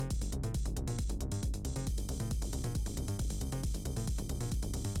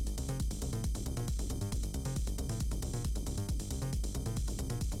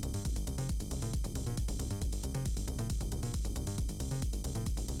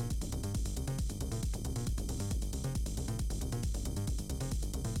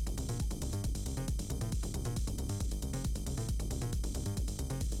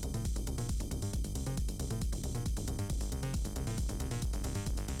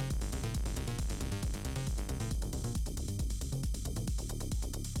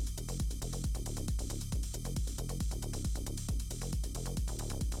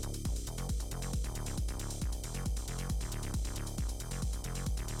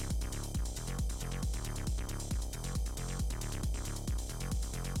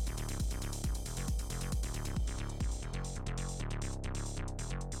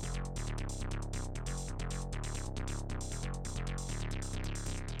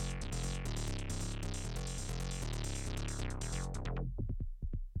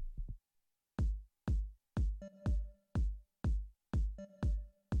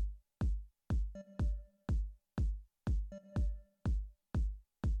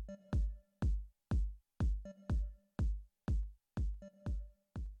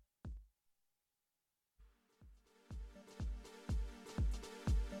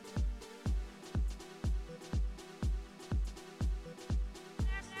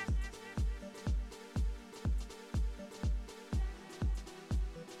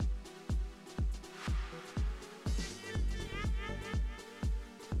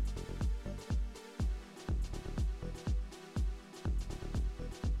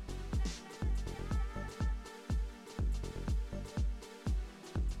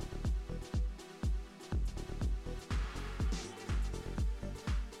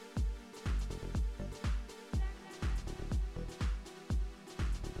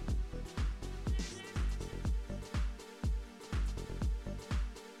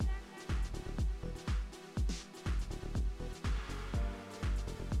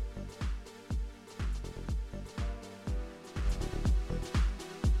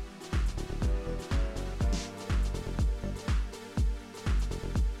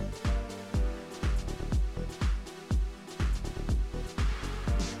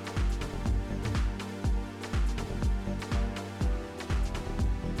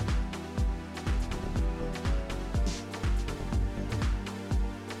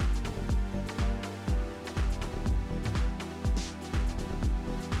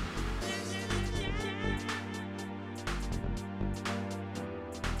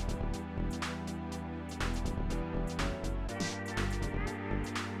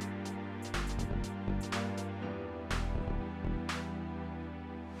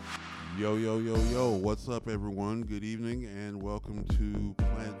Yo, yo, yo, yo, what's up, everyone? Good evening and welcome to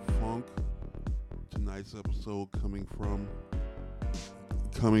Plant Funk. Tonight's episode coming from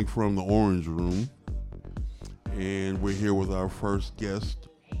the Orange Room. And we're here with our first guest,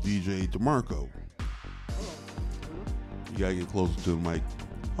 DJ DeMarco. You gotta get closer to the mic.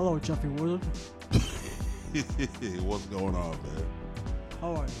 Hello, Jeffrey Woodard. What's going on, man?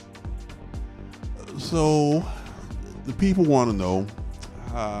 How are you? So, the people want to know,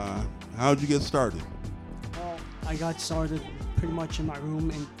 how'd you get started? Well, I got started pretty much in my room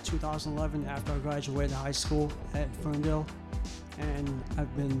in 2011 after I graduated high school at Ferndale. And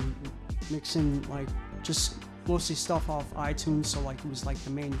I've been mixing just mostly stuff off iTunes, so it was the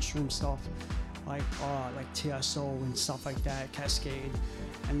mainstream stuff, like TSO and stuff like that, Cascade.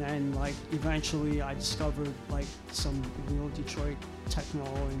 And then eventually I discovered some real Detroit techno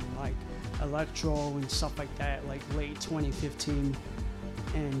and electro and stuff like that, late 2015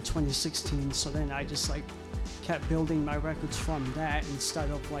 and 2016. So then I just kept building my records from that instead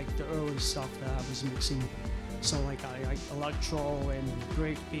of the early stuff that I was mixing. So I like electro and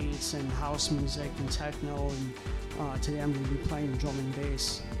break beats and house music and techno, and today I'm going to be playing drum and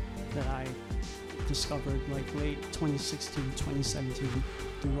bass that I discovered late 2016, 2017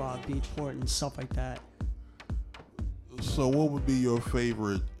 through Beatport and stuff like that. So what would be your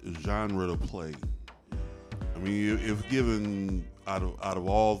favorite genre to play? I mean, if given out of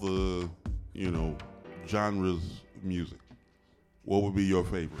all the, genres of music, what would be your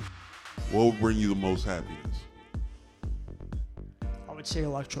favorite? What would bring you the most happiness? I would say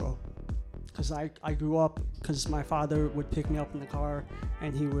electro, because I grew up, because my father would pick me up in the car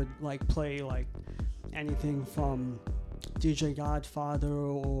and he would play anything from DJ Godfather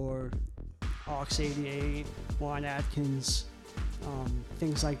or Aux 88, Juan Atkins,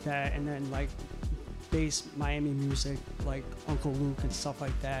 things like that, and then bass Miami music like Uncle Luke and stuff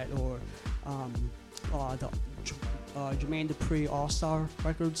like that, or the Jermaine Dupri All-Star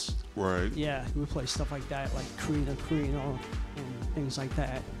records. Right. Yeah, he would play stuff like that, like Karina, and things like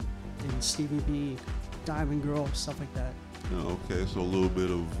that, and Stevie B, Diamond Girl, stuff like that. Oh, okay, so a little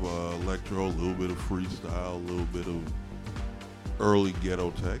bit of electro, a little bit of freestyle, a little bit of early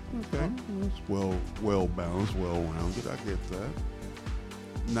ghetto tech. Okay, that's well balanced, well rounded. I get that.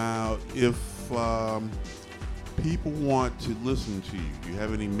 Now, if people want to listen to you, do you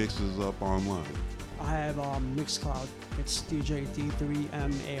have any mixes up online? I have Mixcloud. It's DJ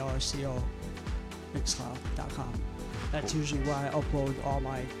D3MARCO, Mixcloud.com. That's usually where I upload all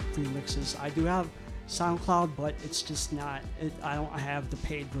my free mixes. I do have SoundCloud, but it's just not. I don't have the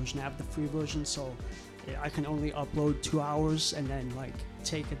paid version. I have the free version, so I can only upload 2 hours and then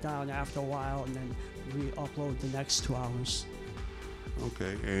take it down after a while and then re-upload the next 2 hours.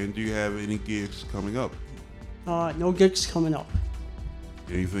 Okay, and do you have any gigs coming up? No gigs coming up.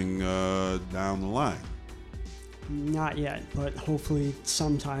 Anything down the line? Not yet, but hopefully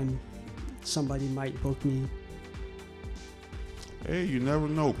sometime somebody might book me. Hey, you never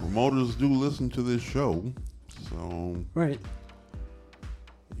know. Promoters do listen to this show, so right.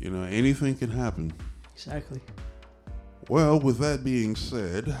 Anything can happen. Exactly. Well, with that being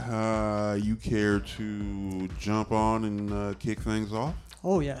said, you care to jump on and kick things off?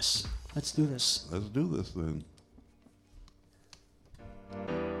 Oh, yes. Let's do this. Let's do this then.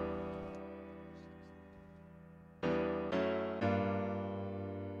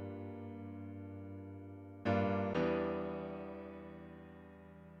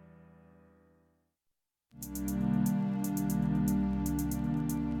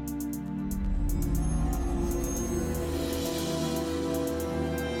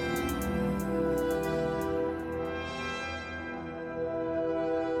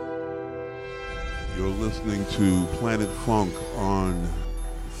 You're listening to Planet Funk on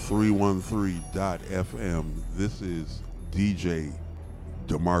 313.fm. This is DJ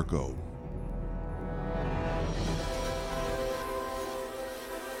DeMarco.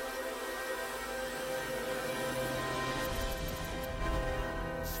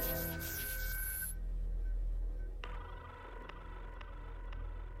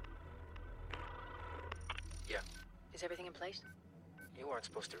 Yeah. Is everything in place? You weren't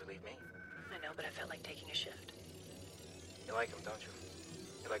supposed to relieve me. I know, but I felt like taking a shift. You like him, don't you?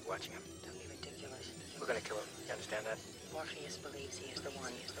 You like watching him. Don't be ridiculous. We're gonna kill him. You understand that? Morpheus believes he is the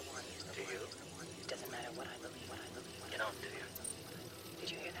one. He is the one. He is the Do one. you? He is the one. It doesn't matter what I believe. What I believe. You don't, do you? Did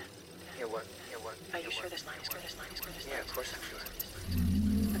you hear that? Hear what? Hear what? Are Hear you sure what? this line is good? This line is good. This Yeah, line of is course good. I'm sure.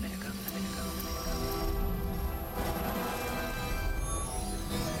 I better go. I better go. I better go.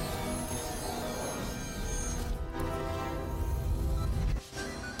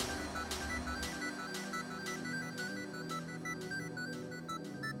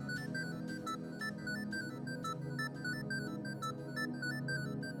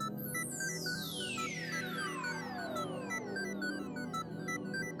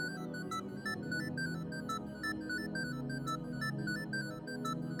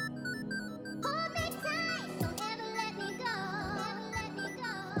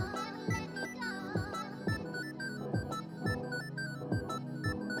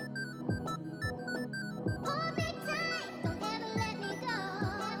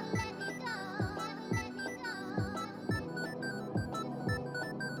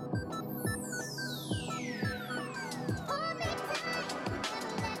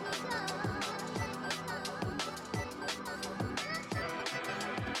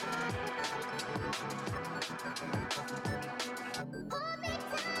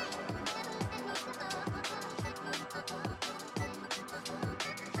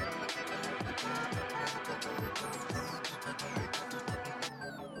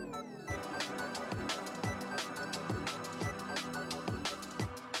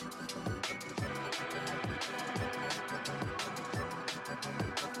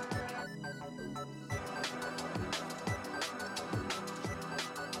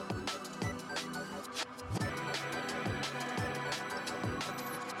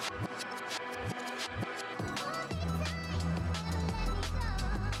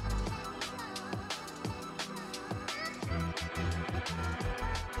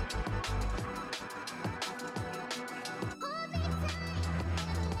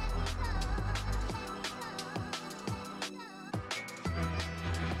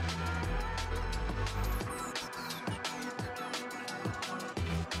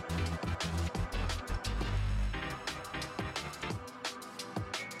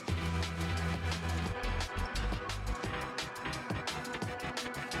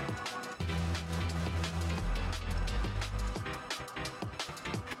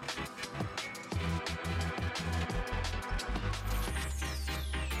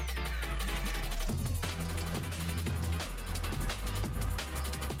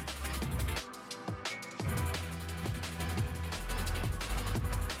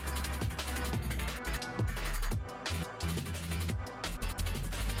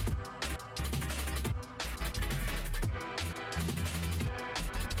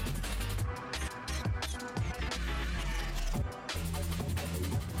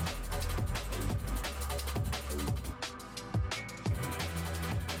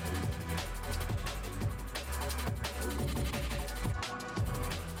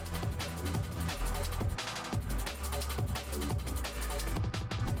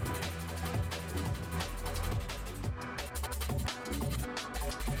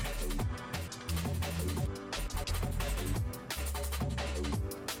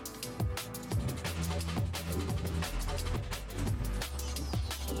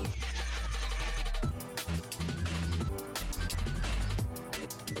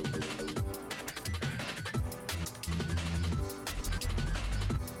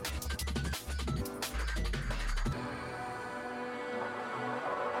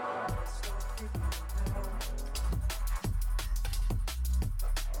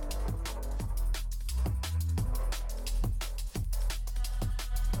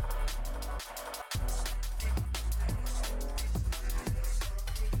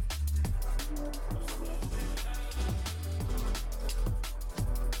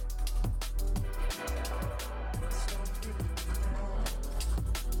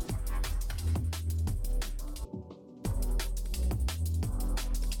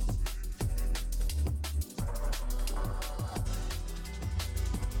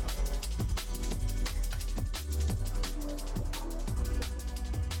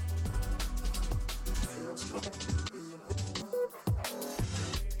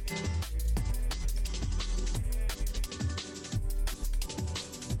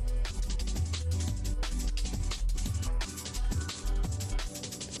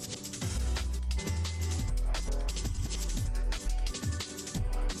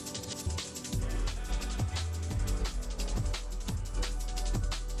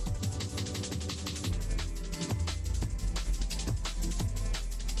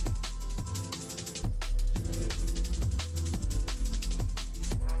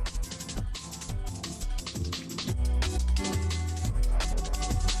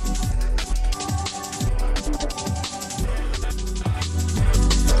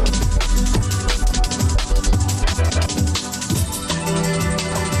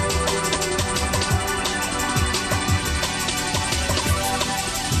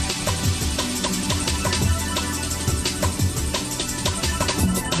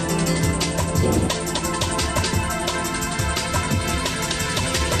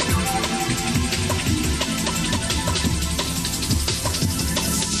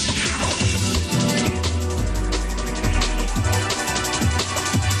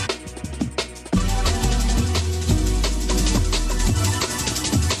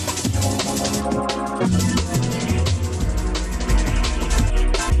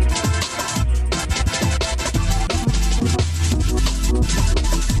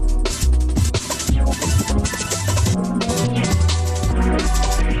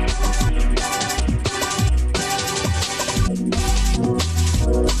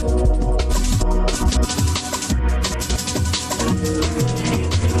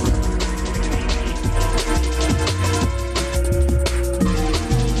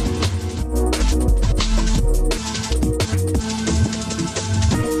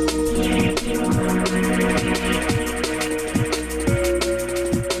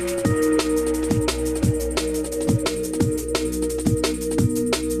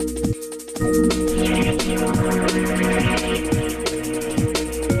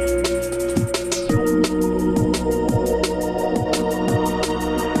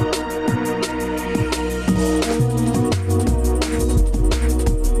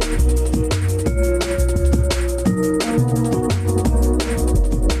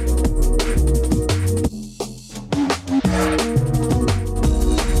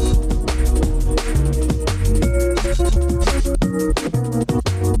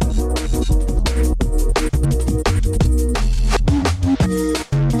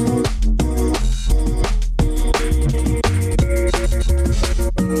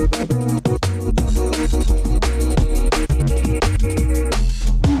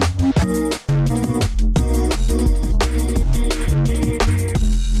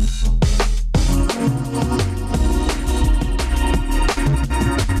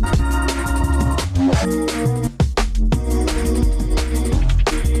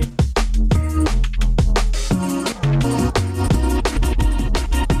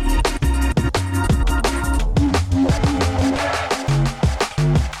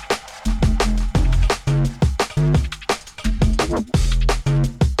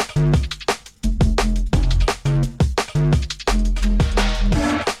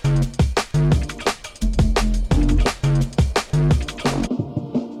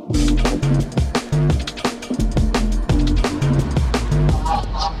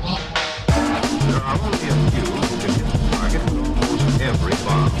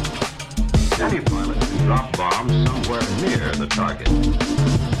 bomb somewhere near the target.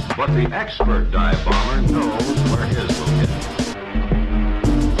 But the expert dive bomber knows where his will hit.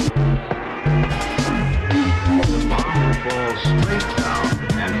 The bomb will fall straight down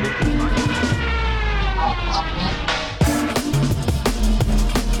and hit the target.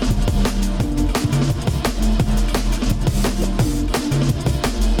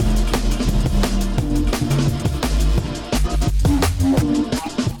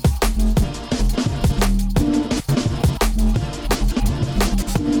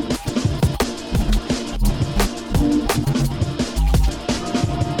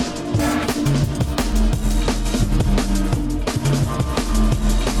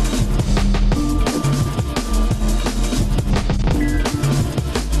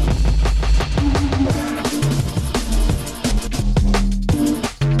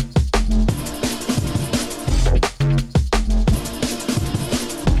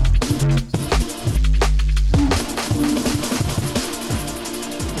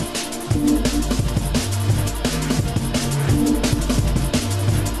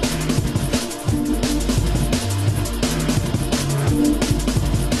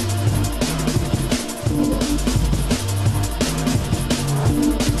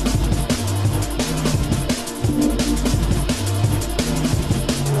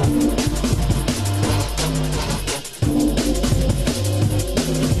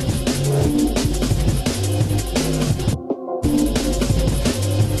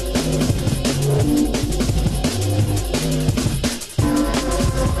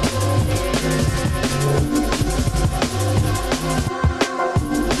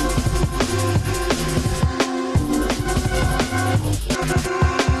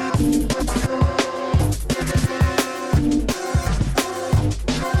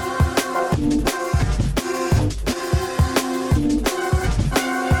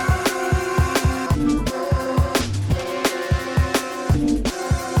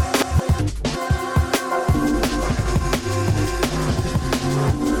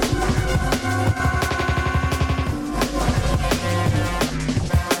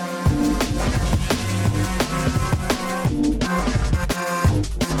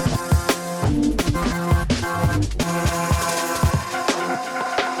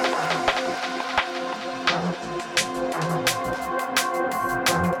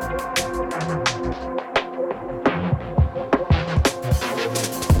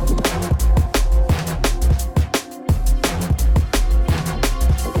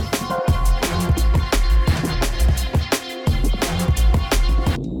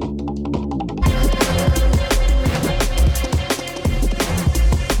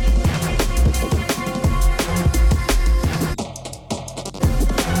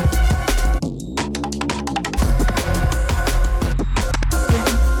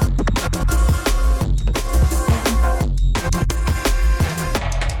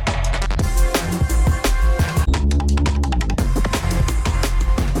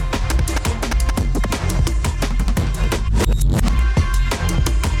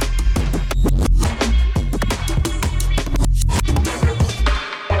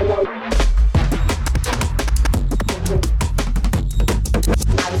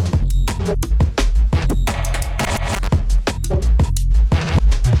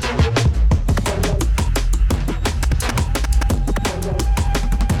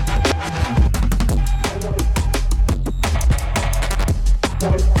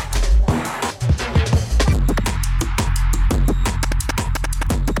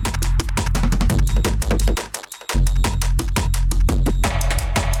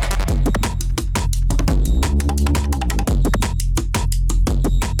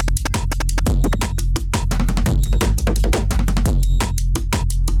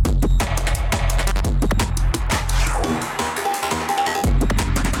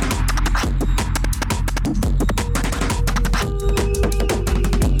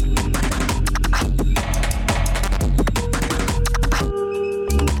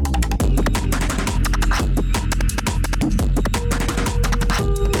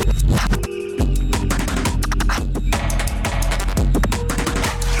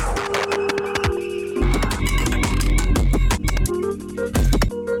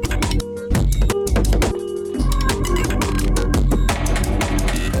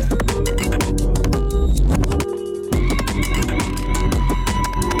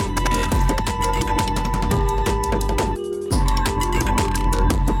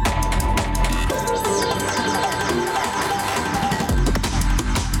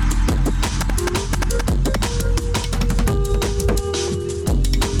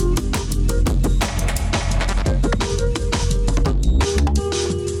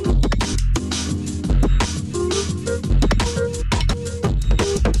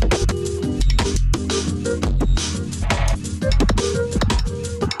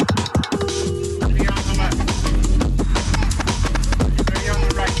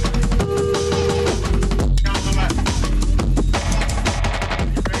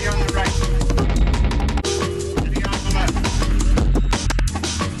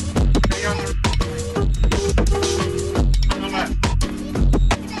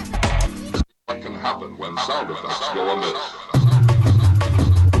 happen when sound effects go amiss.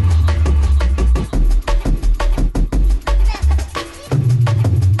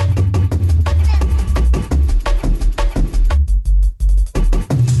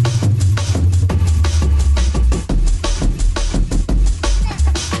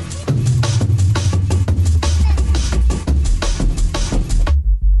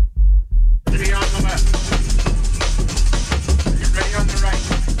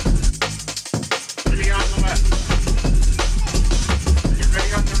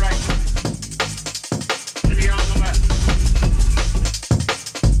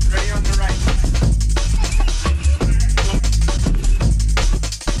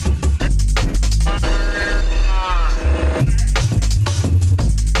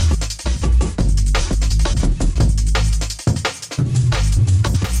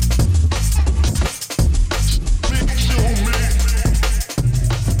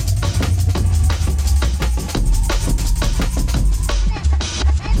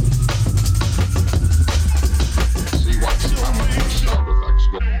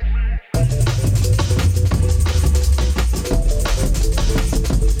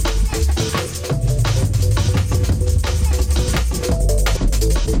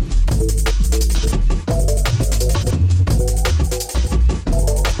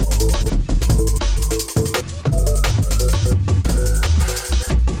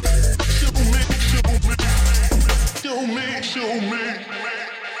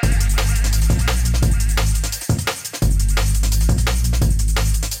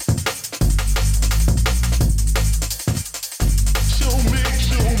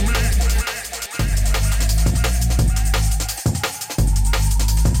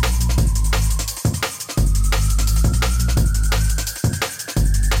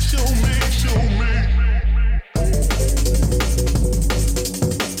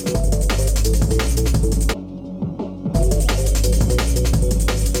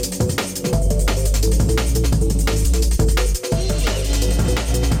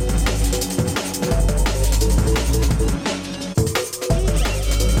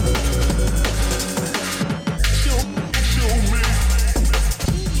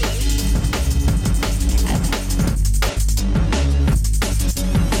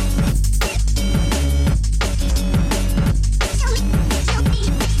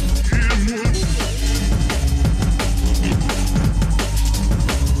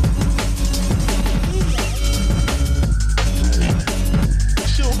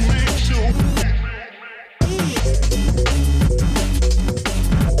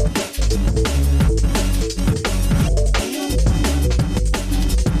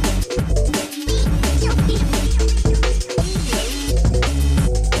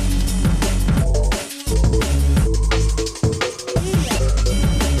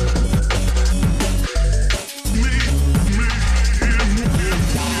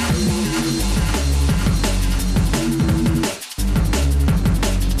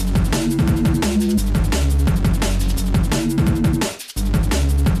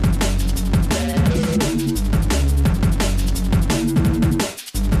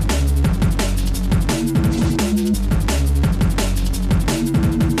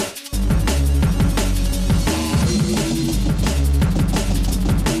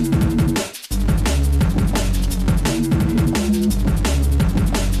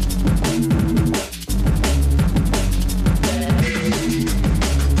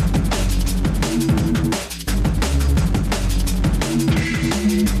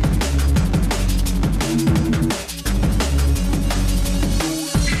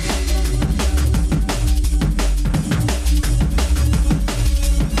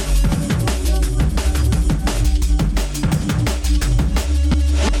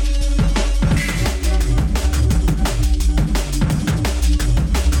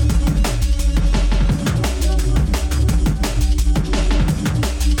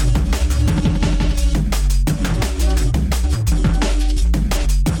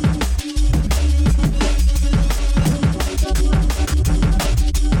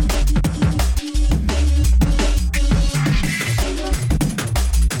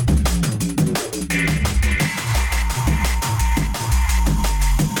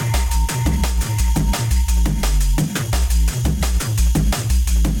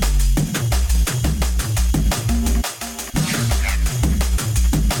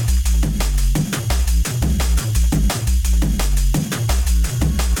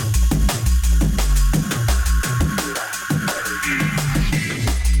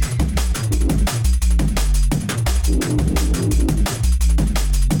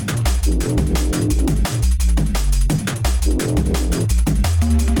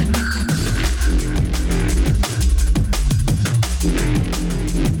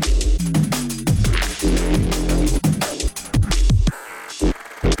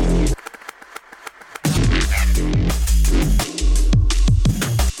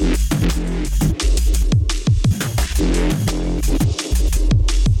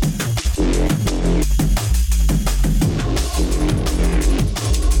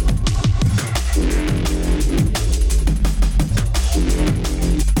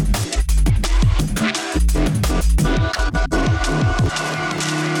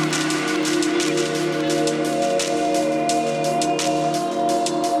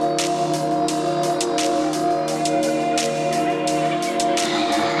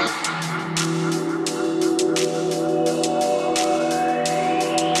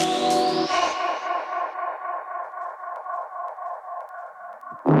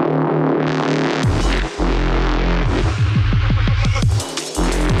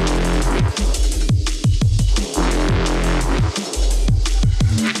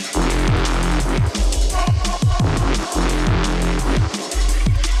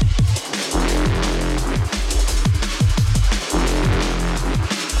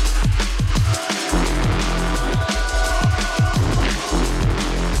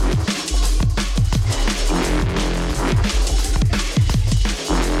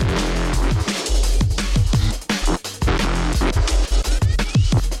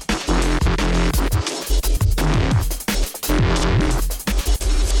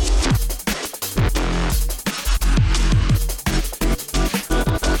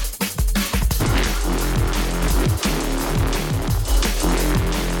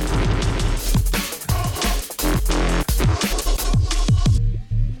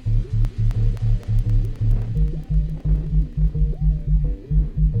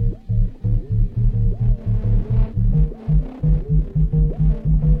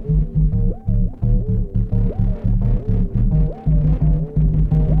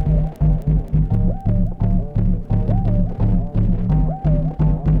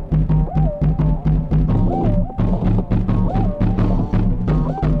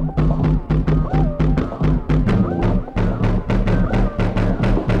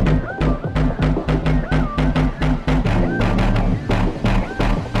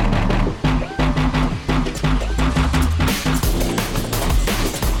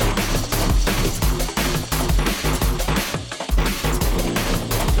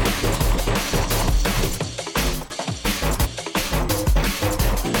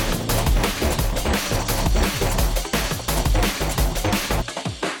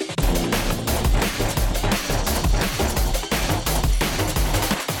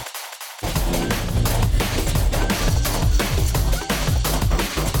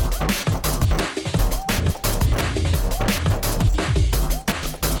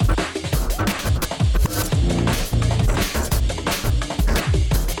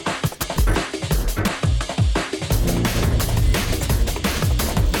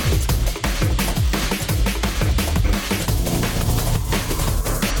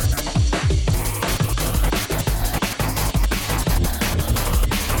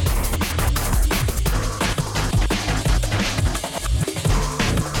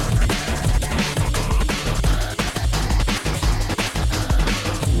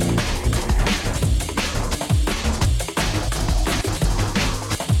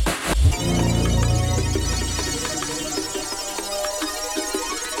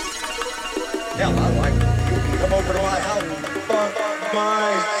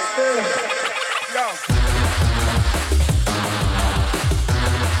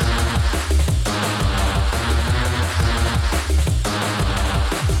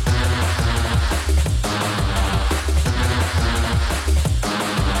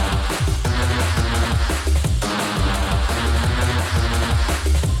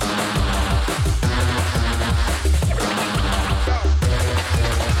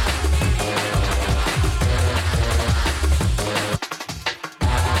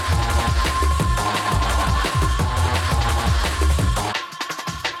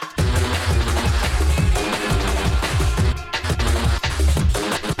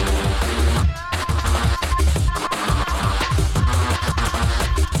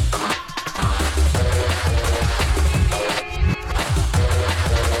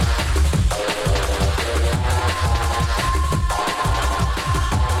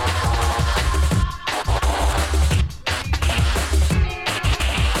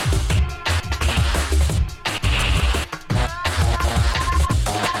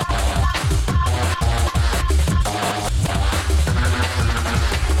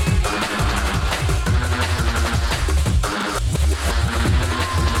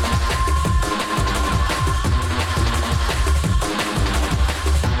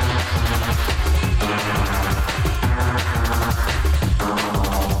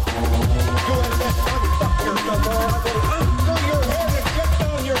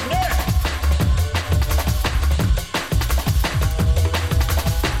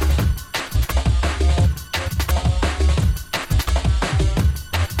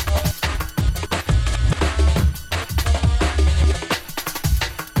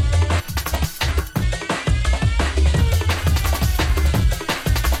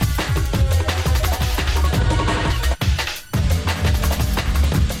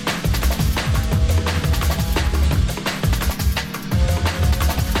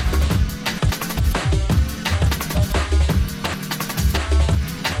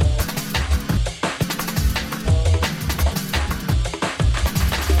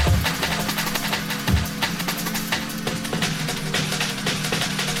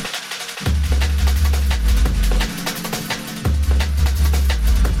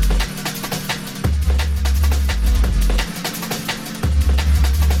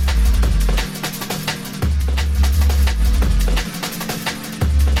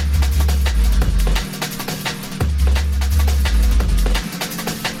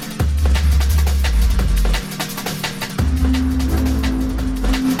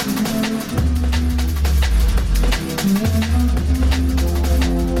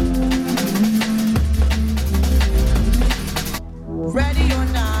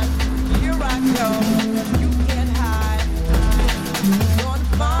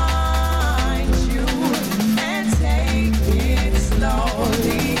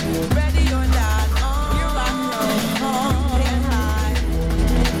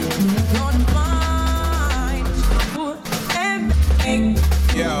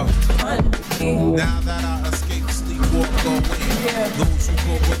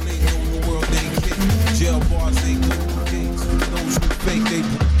 who correlate know the world ain't kidding. Jail bars ain't no games. Those who fake they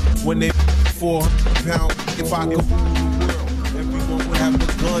when they 400 pounds. If I could rule the world, everyone would have a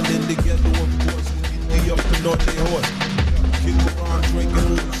gun and together, of course, we get up and on their horse. Kick around, drinking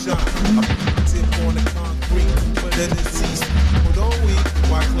moonshine. I tip on the concrete, but then it ceased. But don't we?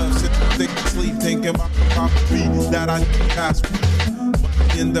 Why Clef sit thick sleep, thinking about the property that I passed.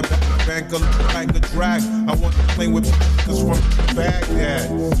 In the bank of like a drag. I want to play with cause from Baghdad.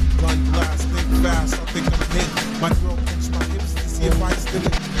 Gun blast, think fast, I think I'm hit. My girl pinch my hips to see if I still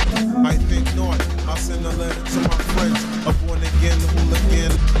it. I think not. I'll send a letter to my friends. A born again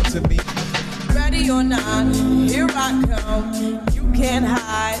hooligan to be. Ready or not, here I come. You can't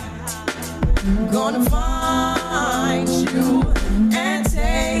hide. Gonna find you and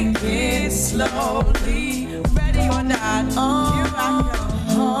take it slowly. Ready or not, here I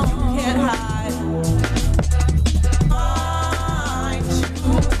come. You can't hide. Find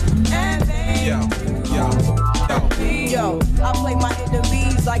you and take Yo, I play my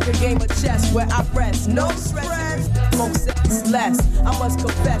enemies like a game of chess where I rest. No stress, smoke sex less. I must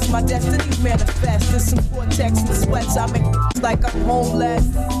confess, my destiny's manifest. There's some cortex and sweats. I make like I'm homeless.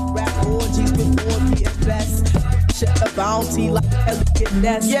 Rap orgies before we invest. Shit a bounty like elegant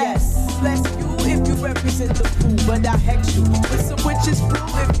nest. Yes, bless you if you represent the fool, but I hex you with some witches brew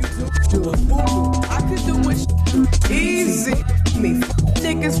if you do voodoo. I could do it easy. Me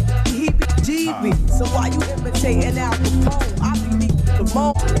niggas heebie-jeebie. So why you imitating Al Capone? I be me the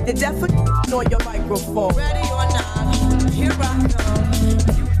moan and definitely on your microphone. Ready or not, here I come.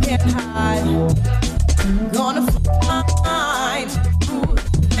 You can't hide. Gonna find you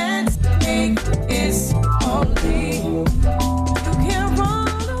and take it slowly. You can't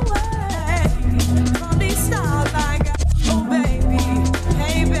run away from these styles I got. Oh baby,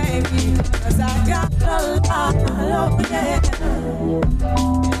 hey baby, 'cause I got a lot of yeah.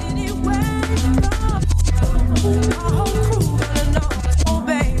 Anyway, my whole crew gonna know. Oh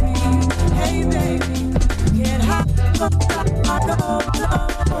baby, hey baby, you can't hide.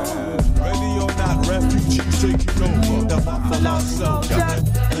 Ready or not, refugees taking over. The Buffalo Soldier,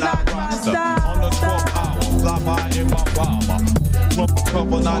 like Rasta, on the 12th hour, fly by in my bomber. From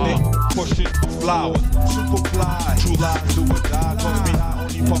cover, now they pushing flowers. Super fly, true lies do or die. Cause me, I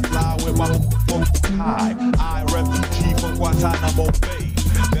only for fly with my high. I refugee from Guantanamo Bay.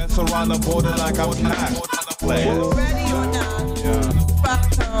 Dance around the border like I'm cash. Players. Ready or not, rock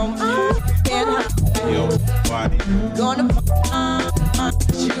home, can't hide. Yo, body. Gonna find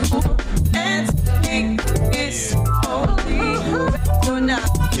you and take it slowly. Ready or not,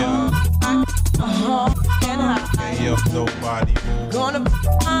 can't hide. Hey, yo, nobody move. Gonna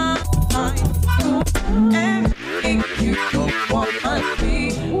find you and make you want me.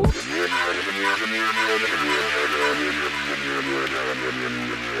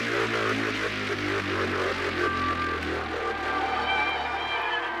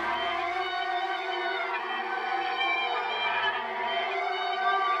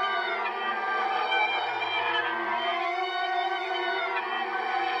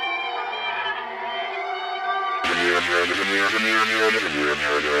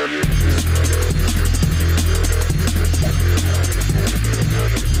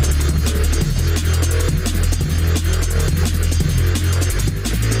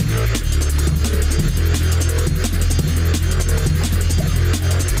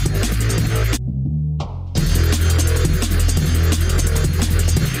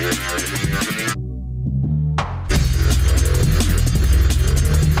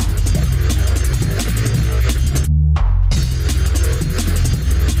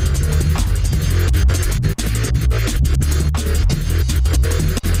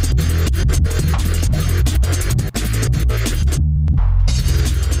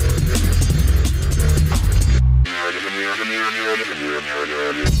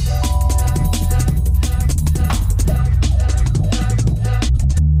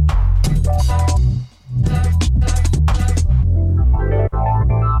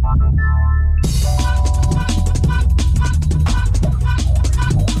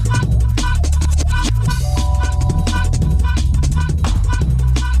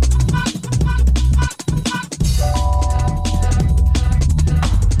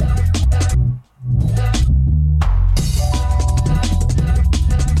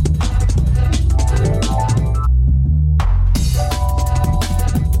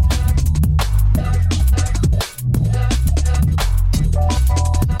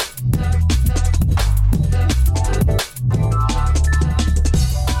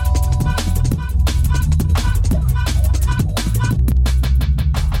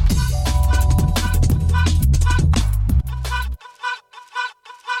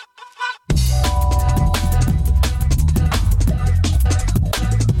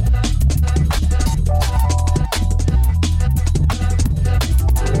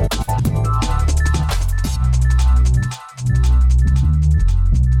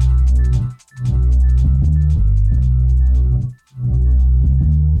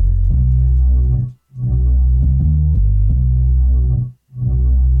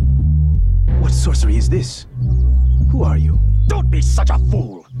 this? Who are you? Don't be such a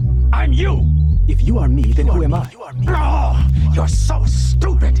fool. I'm you. If you are me, then who am I? Oh, you're so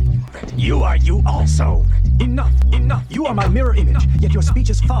stupid. You are you also. Enough, enough. You are my mirror image, yet your speech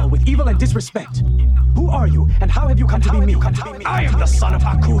is foul with evil and disrespect. Who are you, and how have you come to be me? I am the son of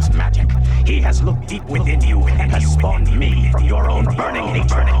Haku's magic. He has looked deep within you and has spawned me from your own burning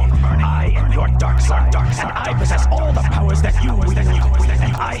hatred. I am your dark side, and I possess all the powers that you wield.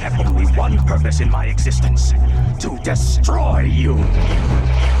 And I have only one purpose in my existence: to destroy you.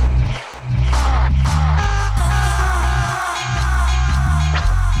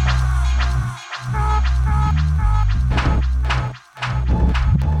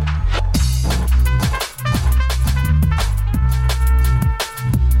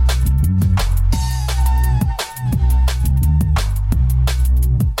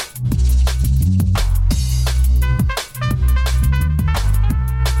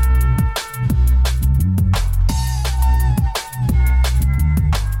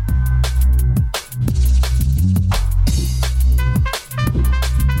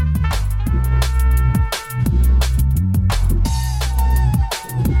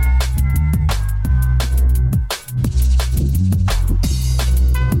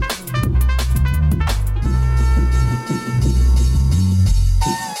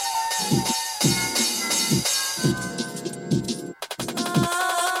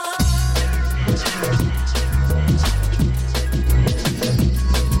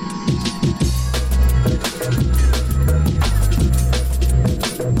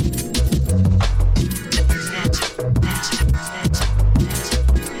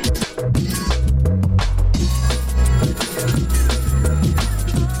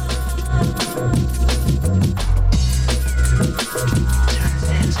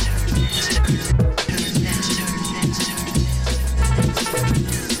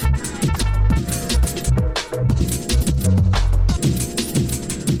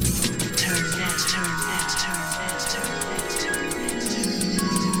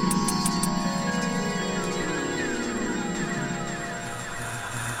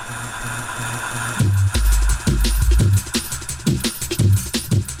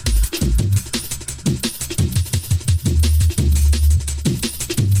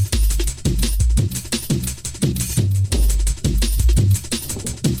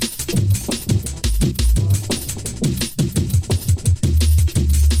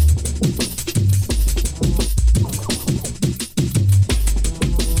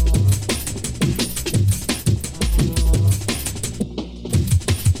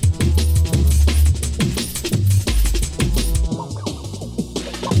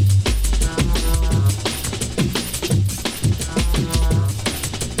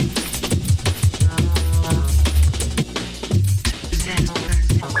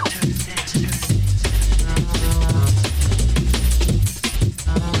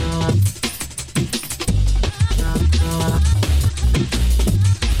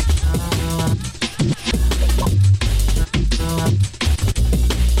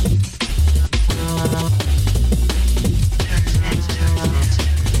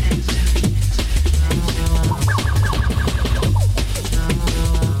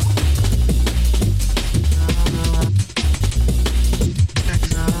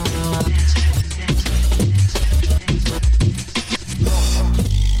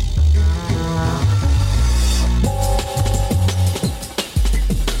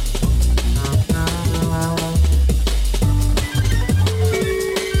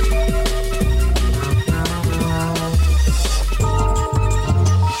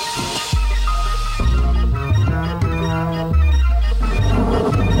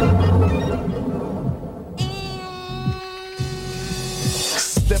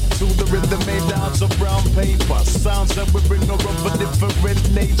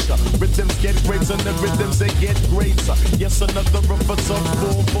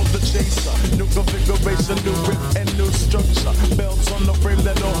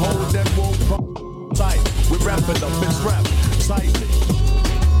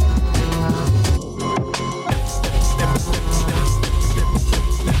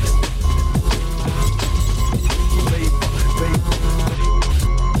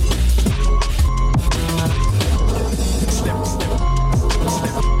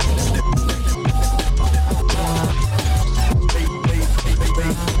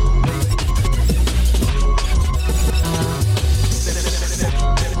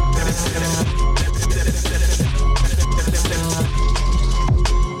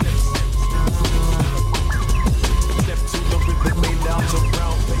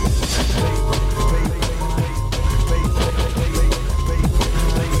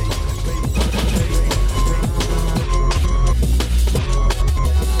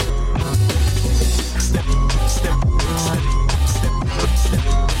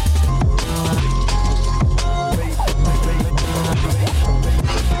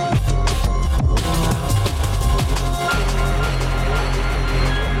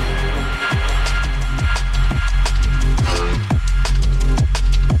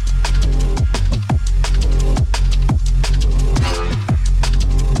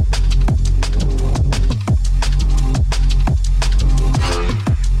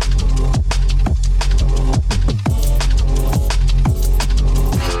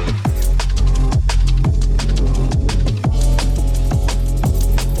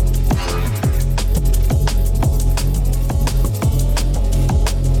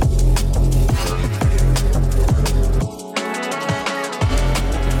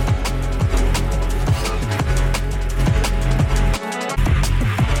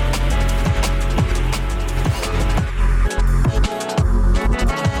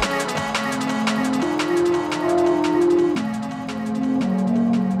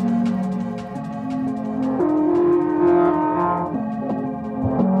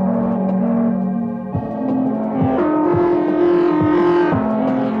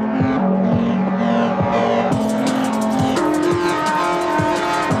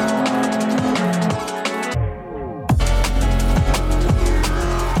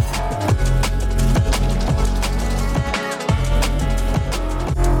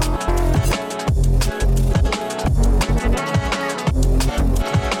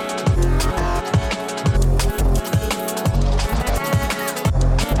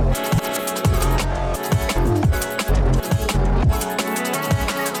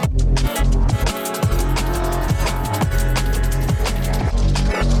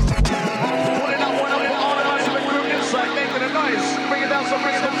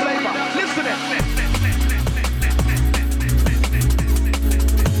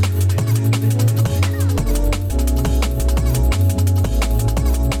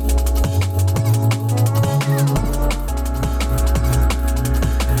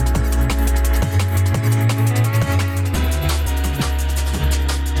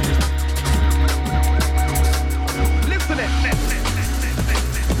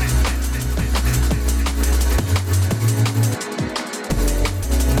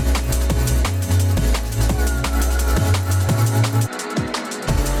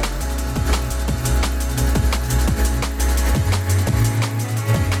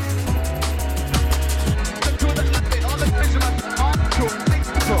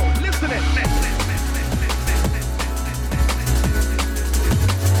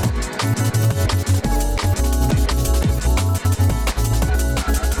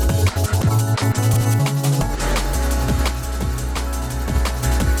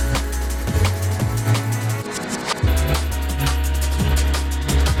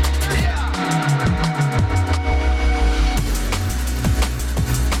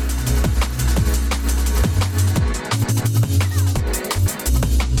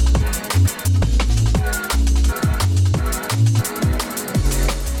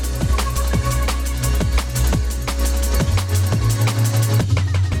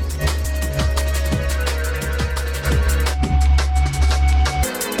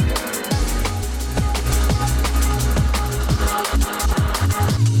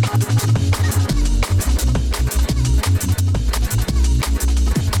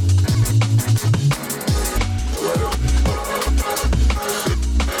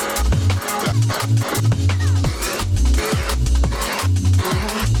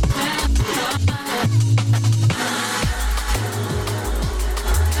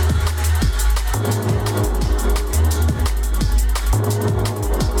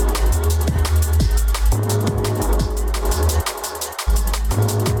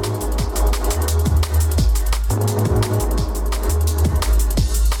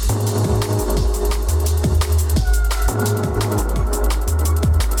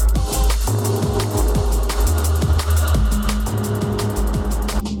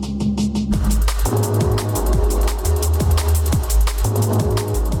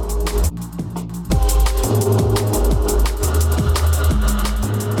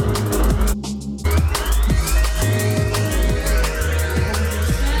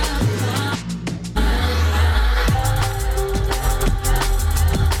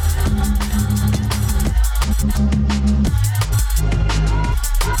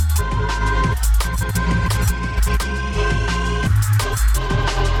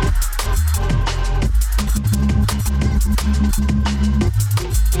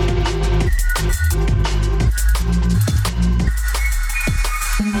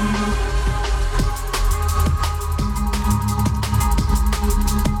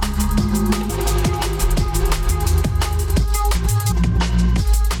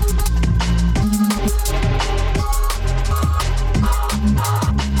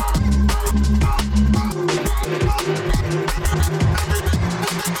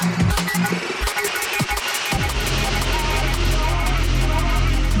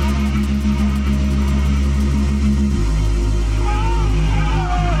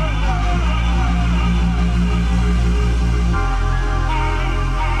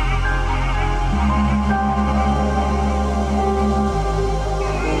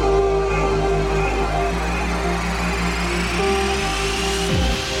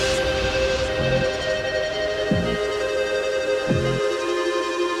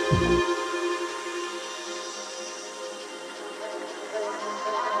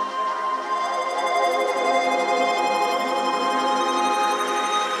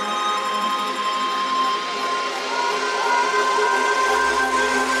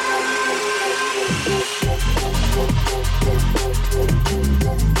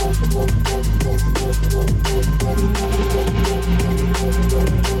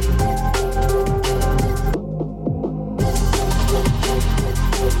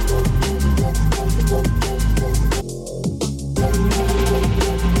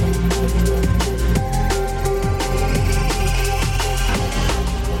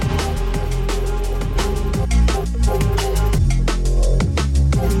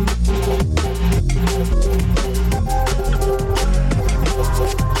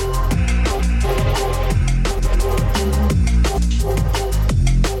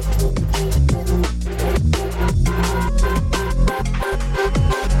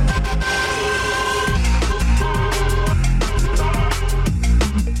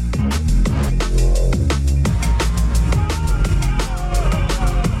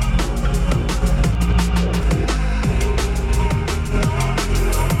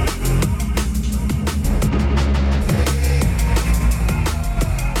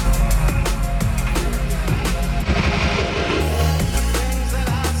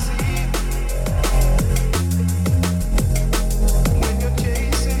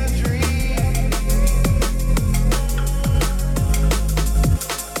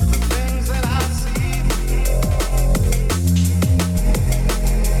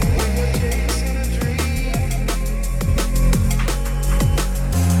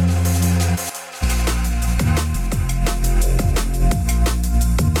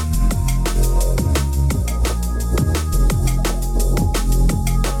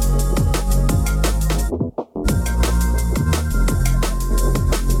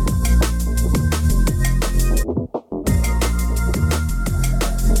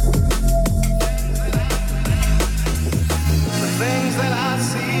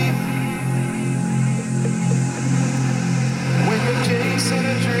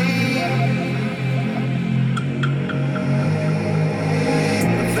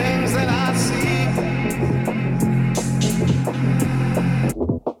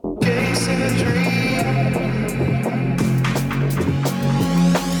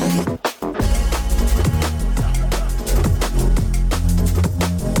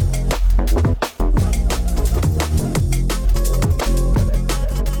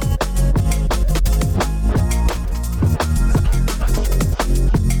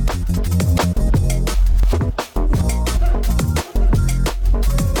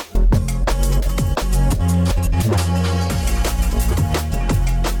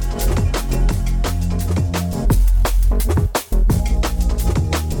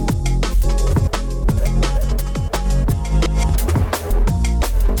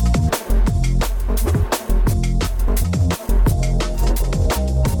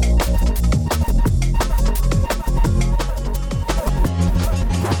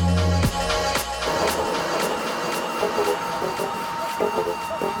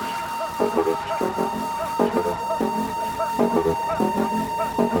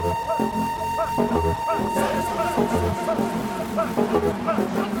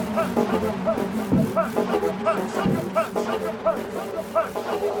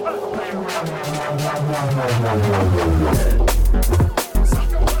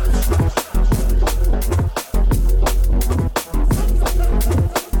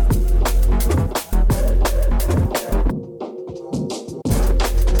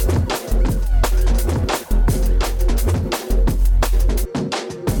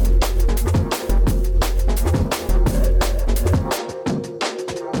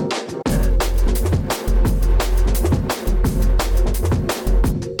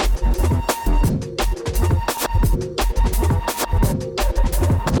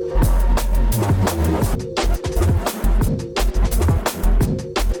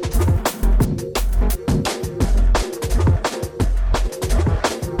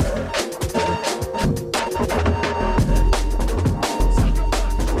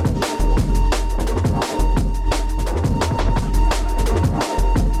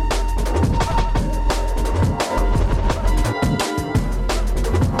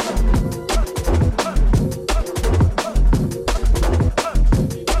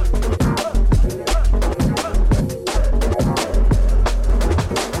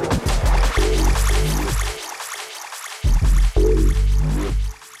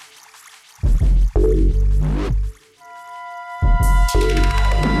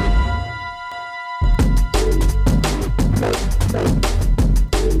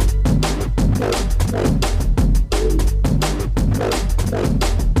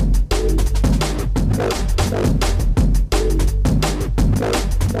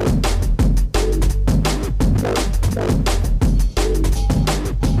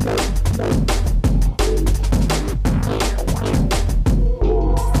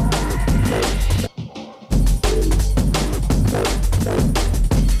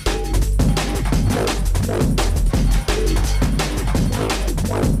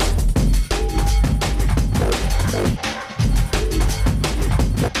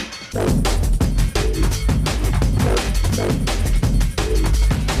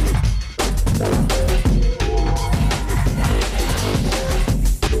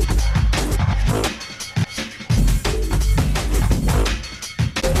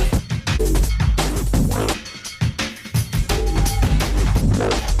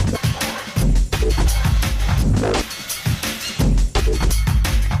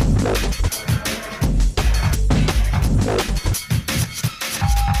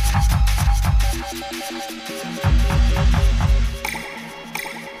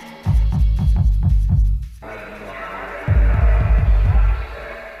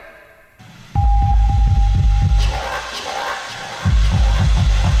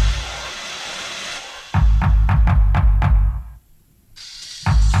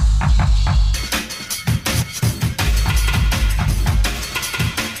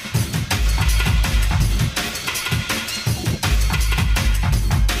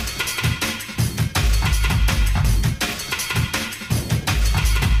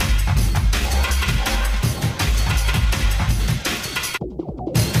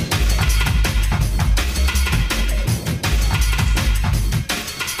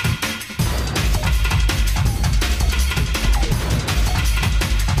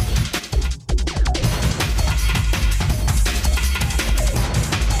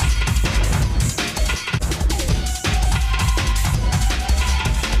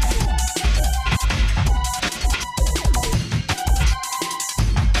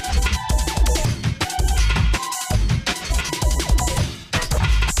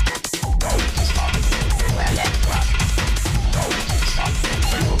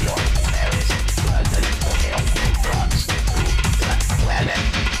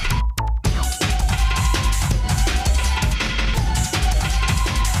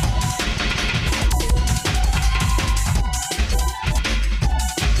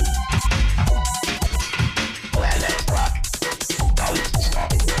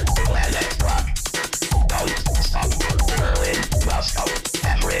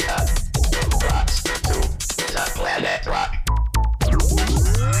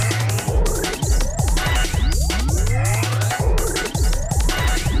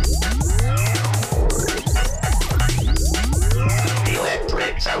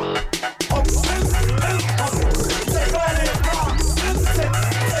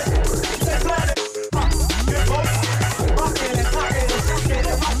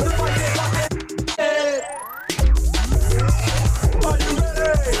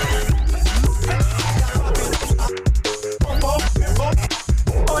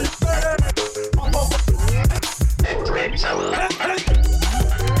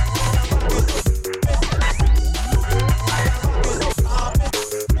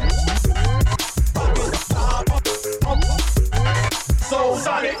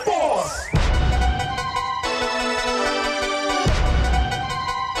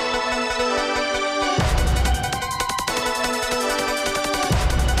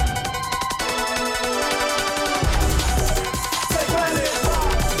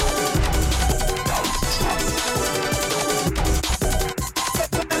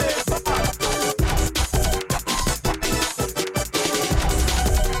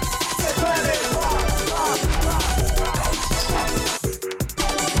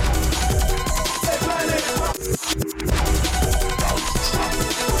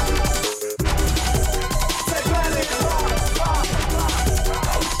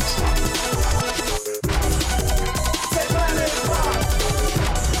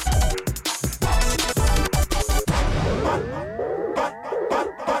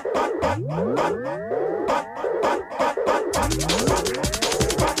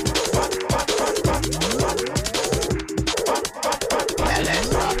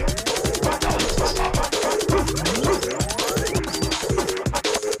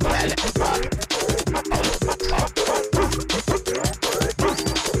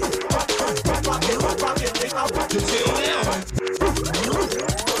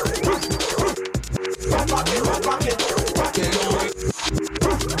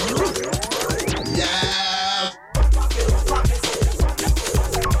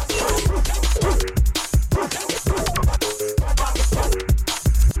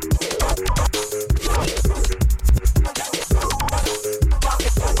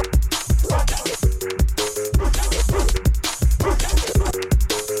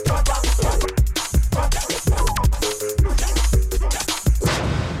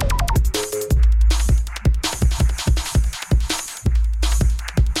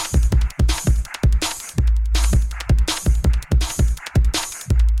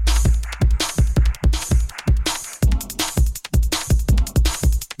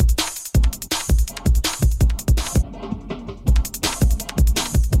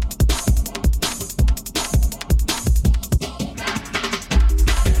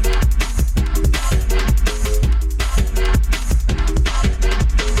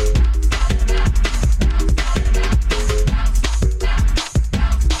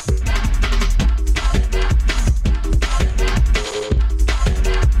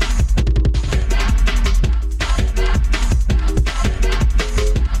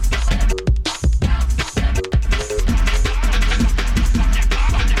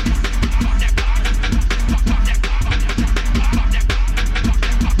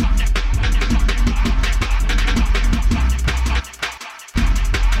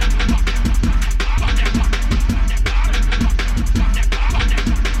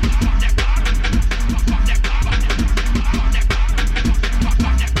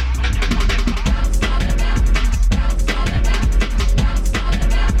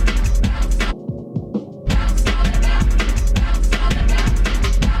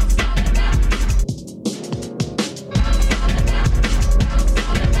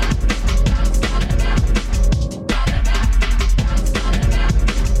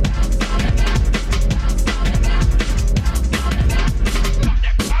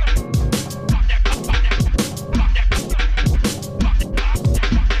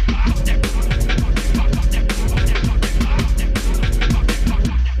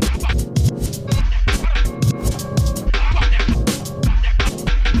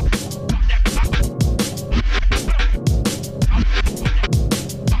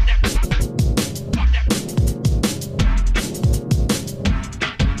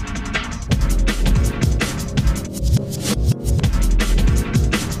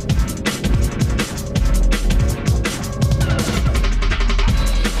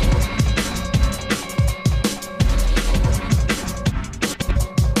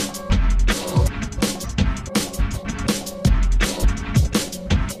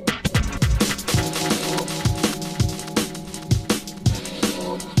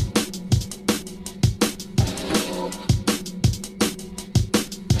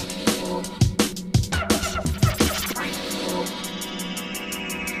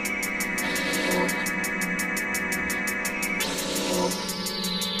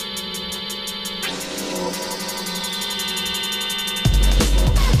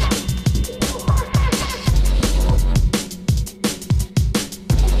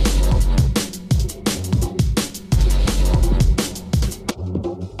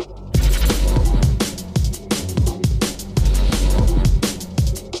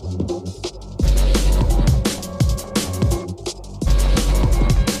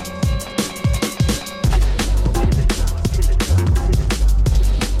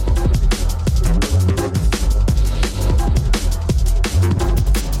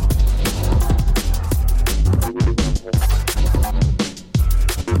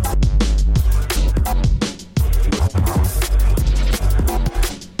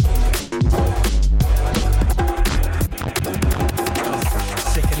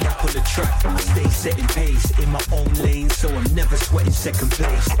 setting pace in my own lane, so I'm never sweating second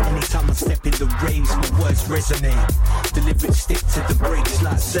place. Anytime I step in the raves, my words resonate. Deliberate stick to the brakes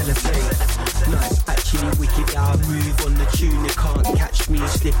like cellophane. Nice, actually wicked how I move on the tune. You can't catch me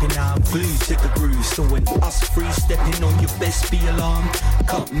slipping out, I'm glued to the groove. So when us free stepping on, your best be alarmed.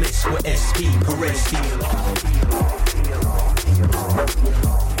 Can't mess with SP, Perez, be alarmed.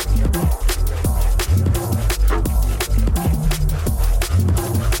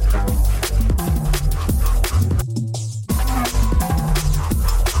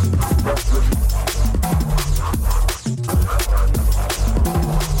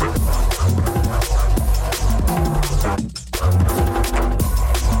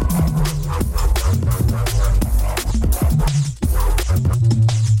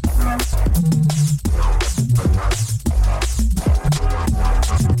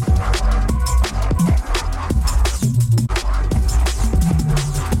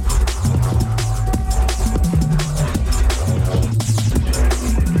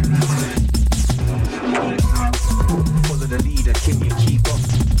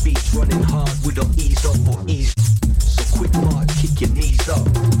 running hard, we don't ease up or ease. So quick march, kick your knees up.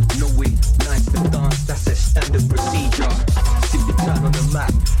 No way, nice to dance, that's a standard procedure. Sit the turn on the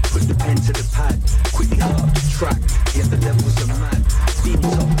map, put the pen to the pad. Quickly hard up the track, yeah the levels are mad. Been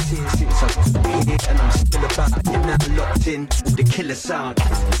top tier since I've been here and I'm still about. You're now locked in with the killer sound.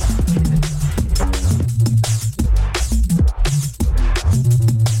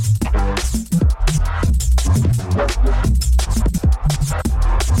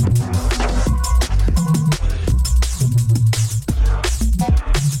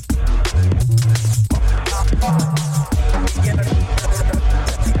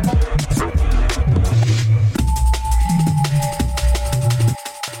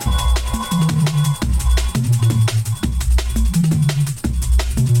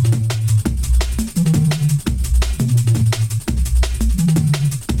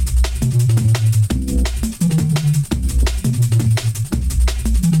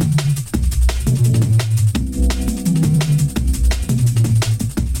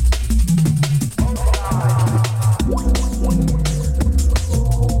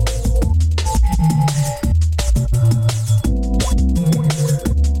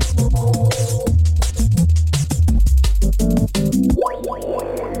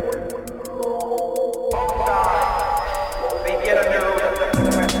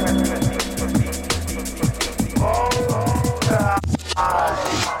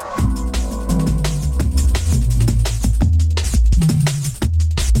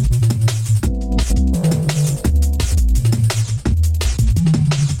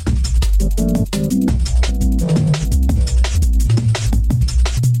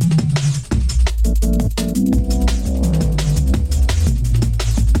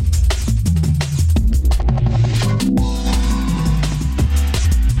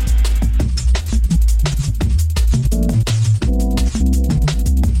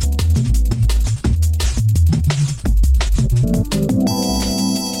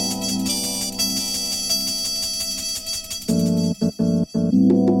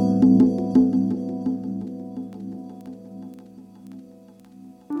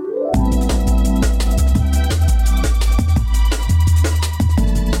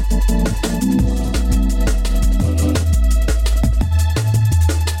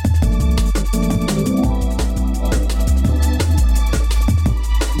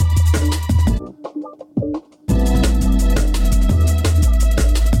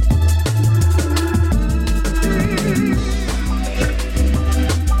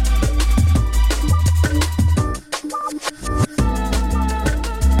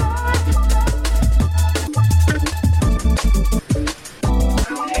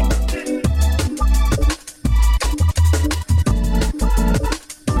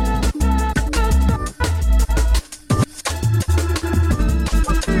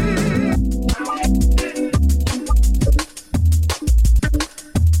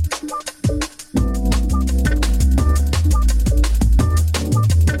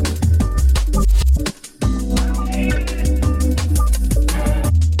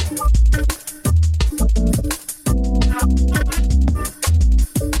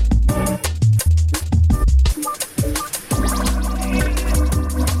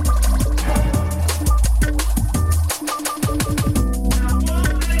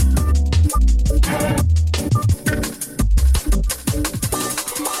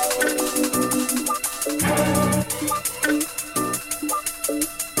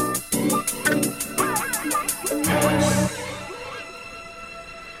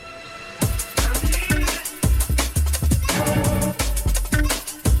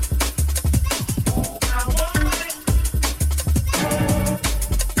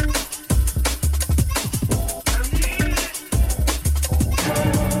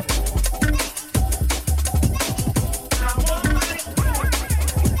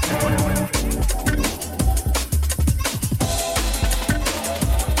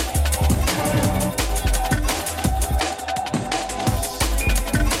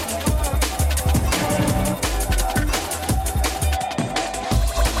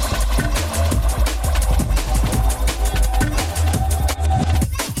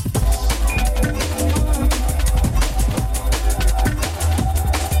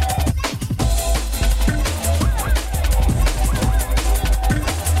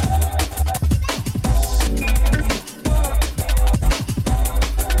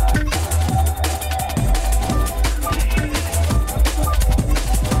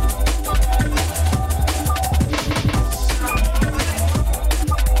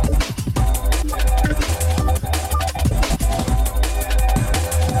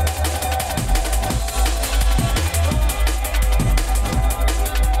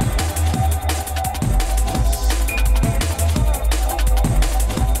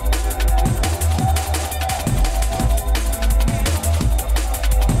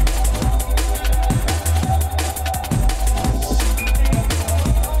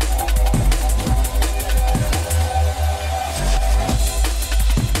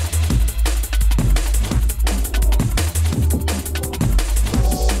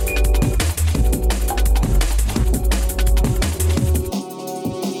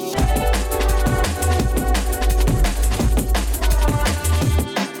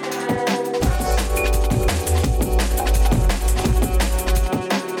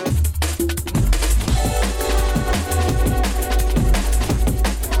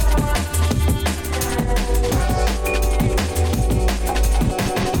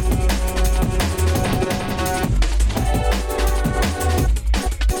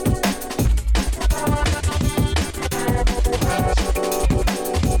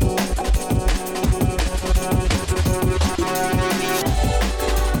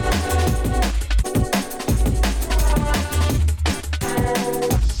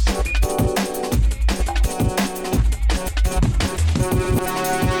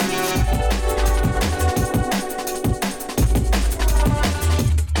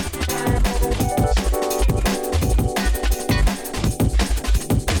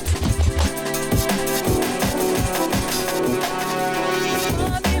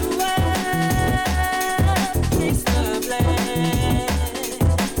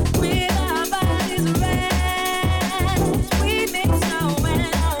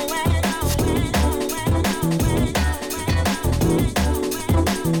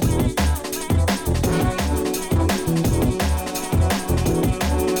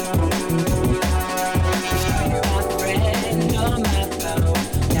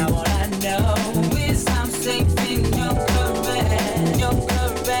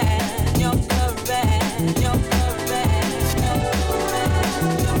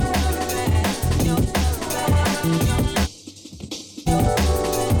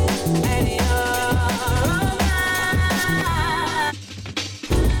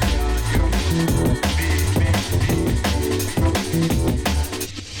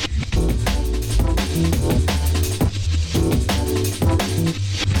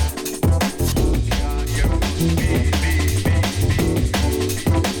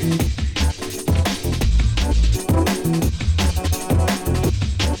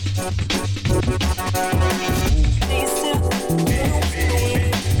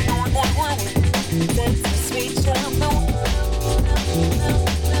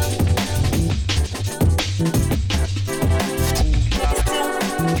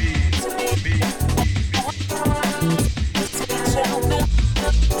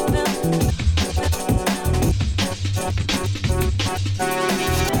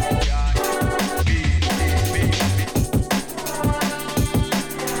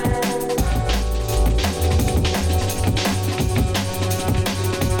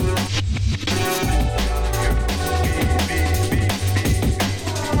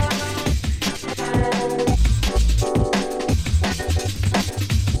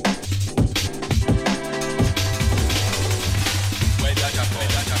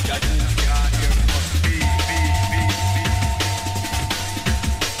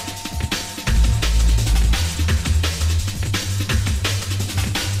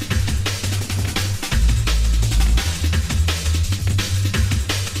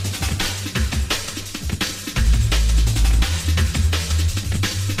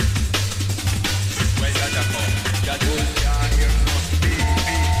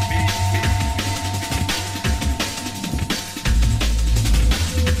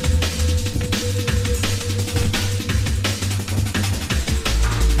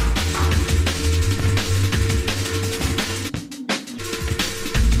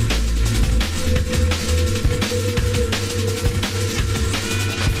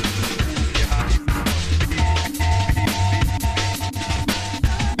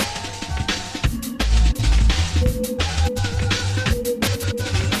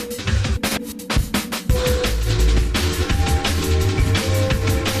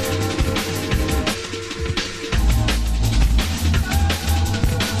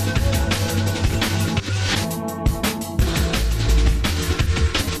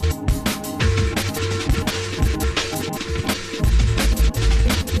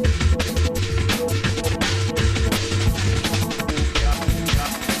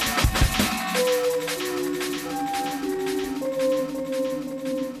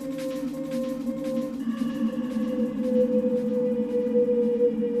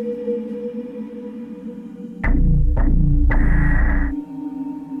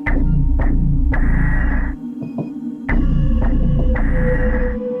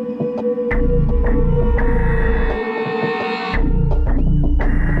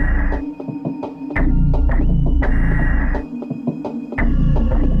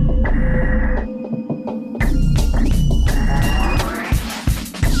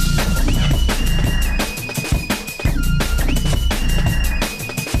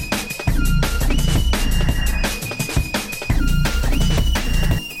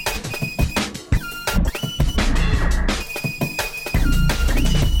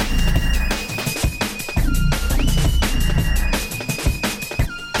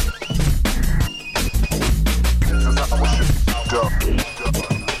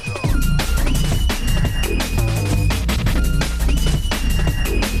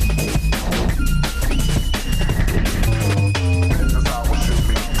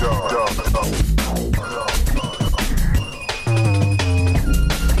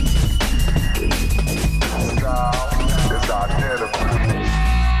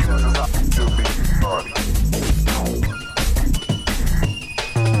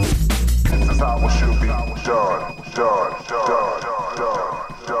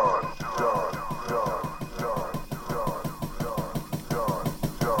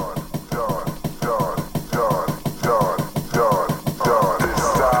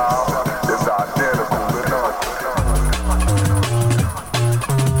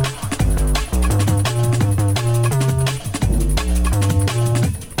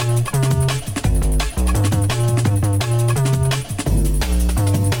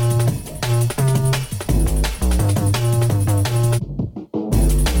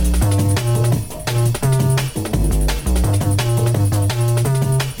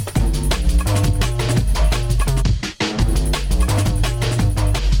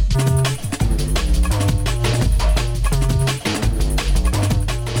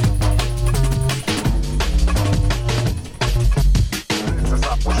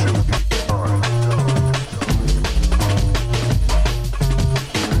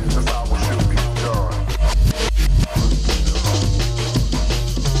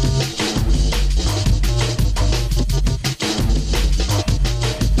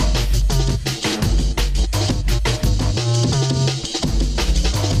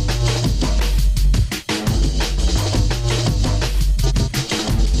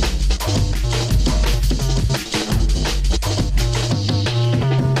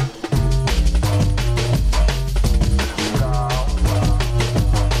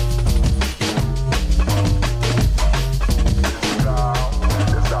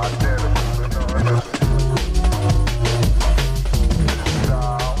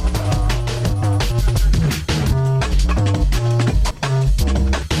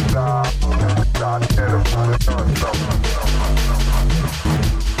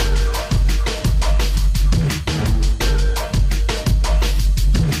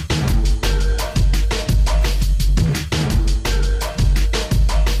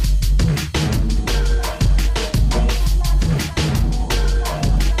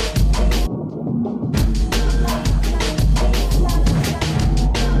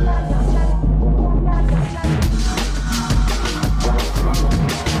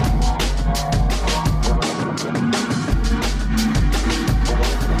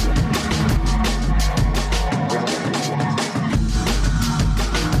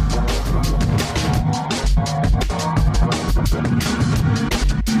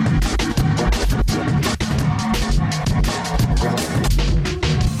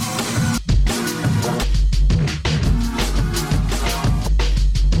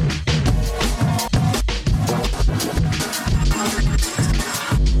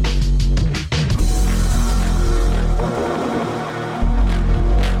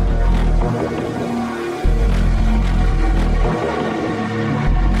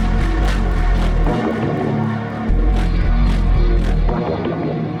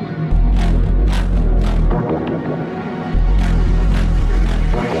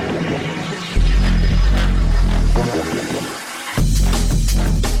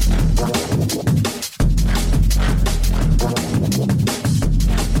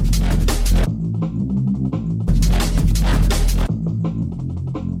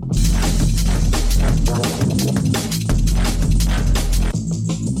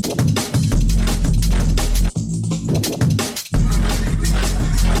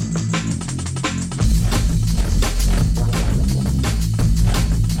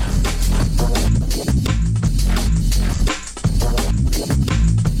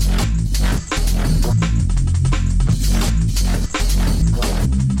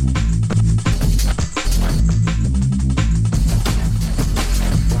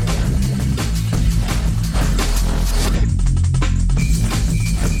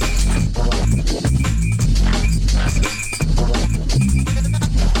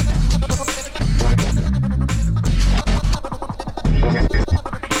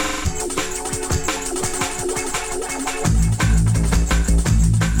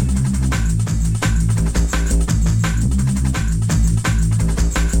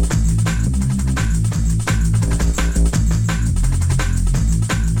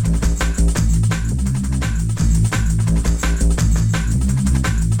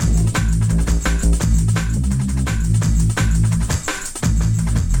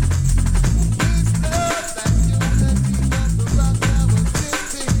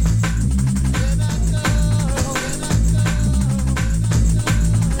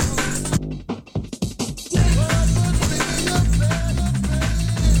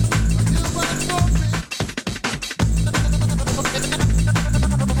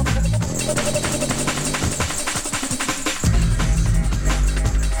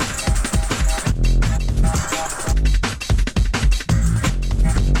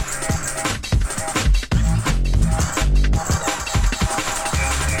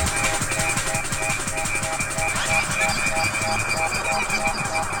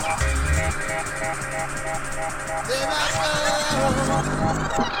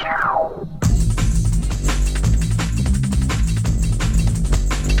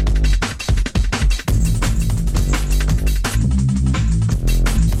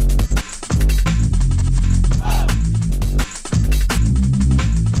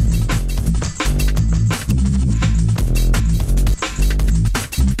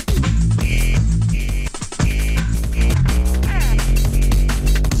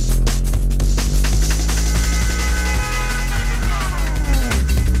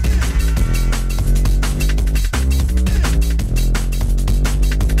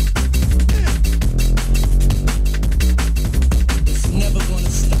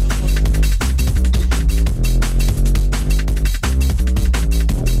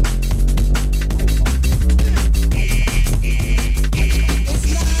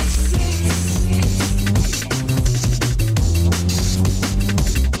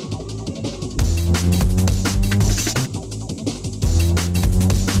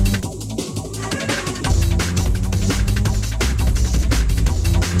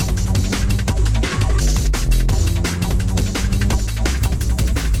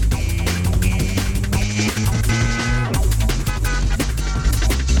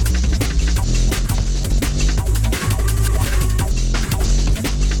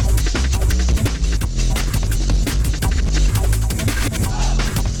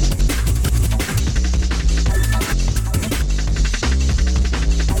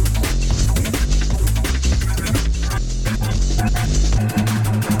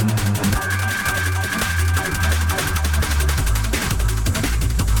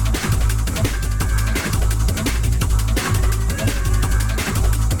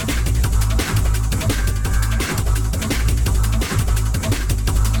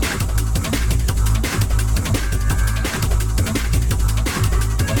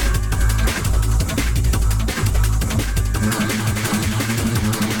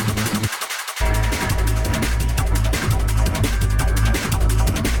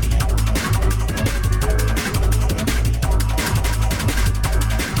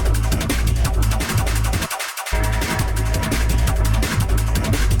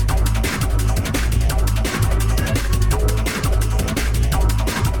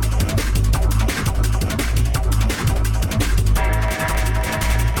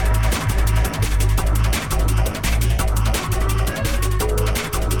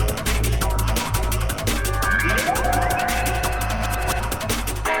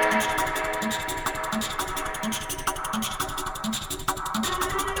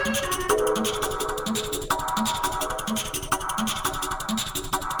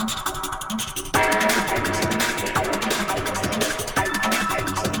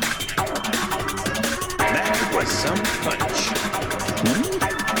 some punch.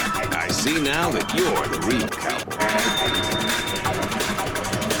 I see now that you're the real cowboy.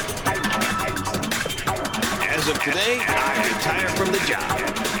 As of today, I retire from the job.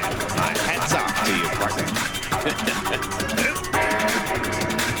 My hat's off to you, partner.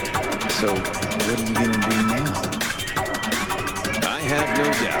 So, what are you gonna do now? I have no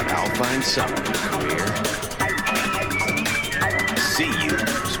doubt I'll find some career. See you,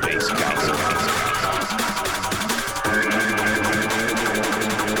 Space Council.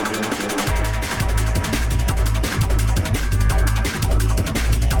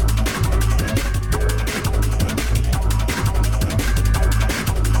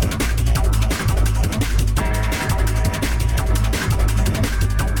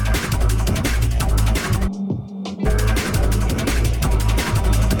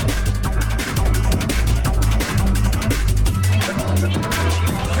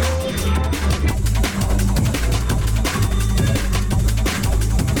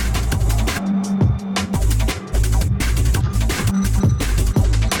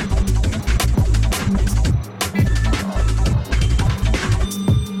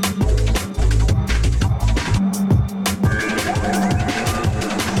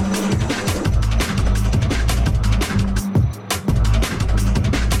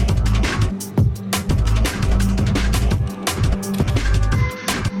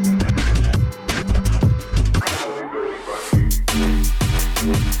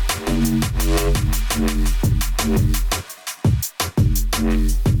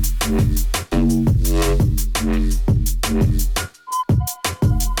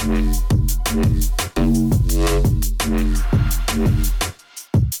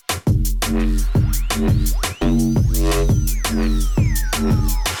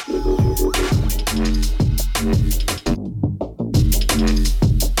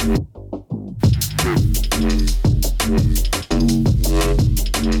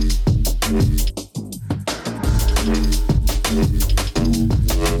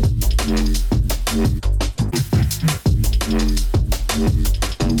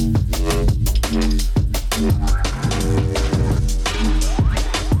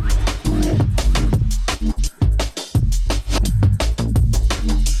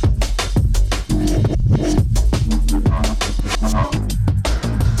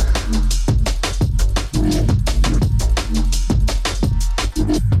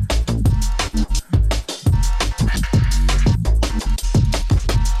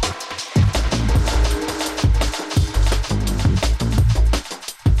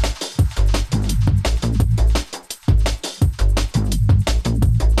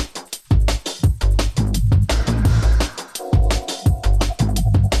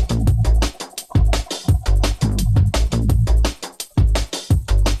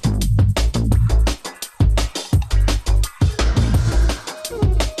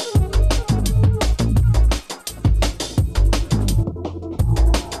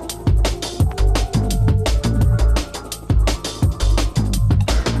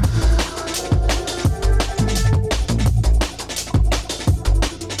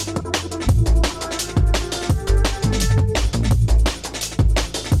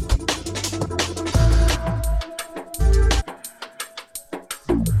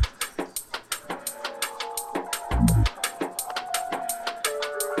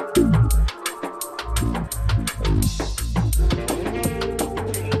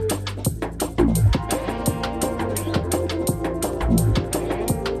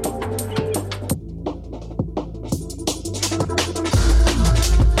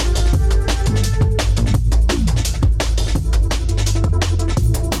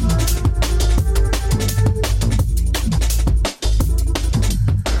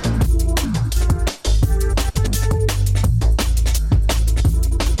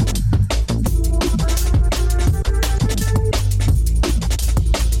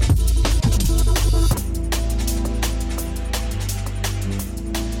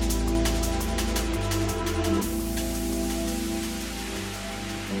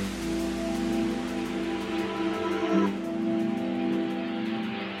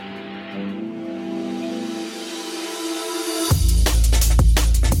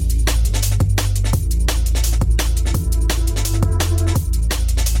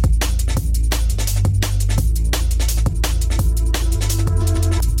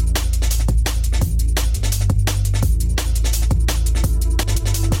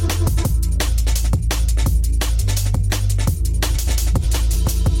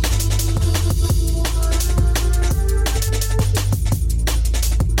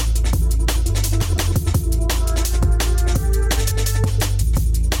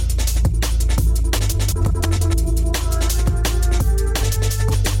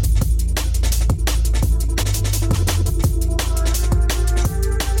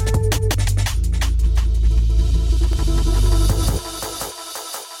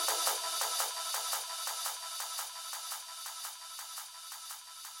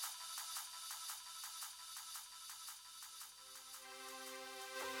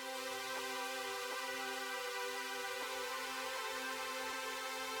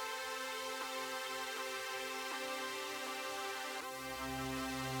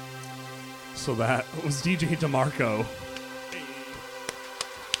 So that was DJ DeMarco.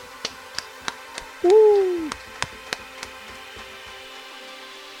 Woo!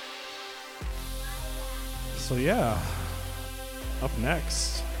 So yeah, up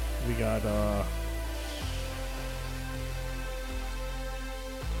next we got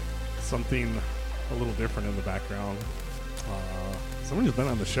something a little different in the background. Someone who's been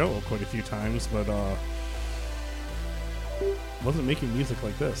on the show quite a few times, but wasn't making music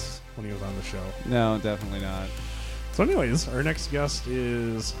like this when he was on the show. No, definitely not. So anyways, our next guest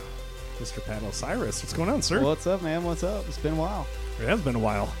is Mr. Pat Osiris. What's going on, sir? What's up, man? What's up? It's been a while. It has been a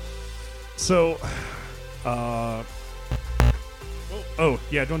while. So, oh,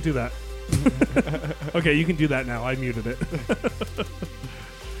 yeah, don't do that. Okay, you can do that now. I muted it.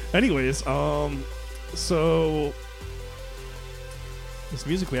 Anyways, so this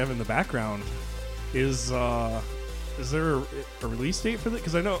music we have in the background is there a release date for this?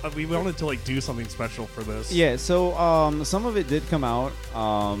 Because I know we wanted to like do something special for this. Yeah, so some of it did come out.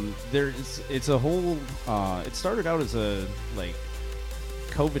 It's a whole. It started out as a like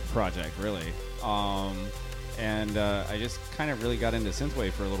COVID project, really. And I just kind of really got into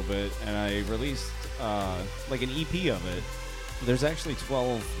synthwave for a little bit, and I released like an EP of it. There's actually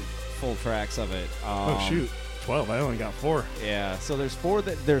 12 full tracks of it. Oh shoot, 12! I only got 4. Yeah, so there's four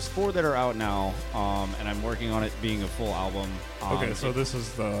that are out now, and I'm working on it being a full album. Okay, so this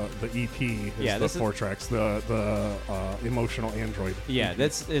is the EP. Yeah, the 4 tracks. The Emotional Android. Yeah,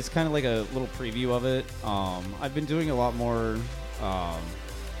 it's kind of like a little preview of it. I've been doing a lot more. I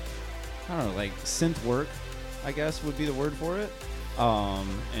don't know, like synth work, I guess would be the word for it.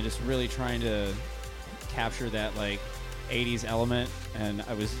 And just really trying to capture that like 80s element, and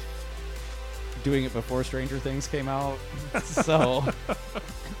I was doing it before Stranger Things came out. So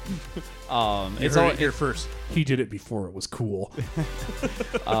it's all here first. He did it before it was cool.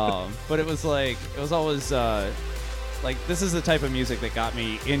 But it was always like this is the type of music that got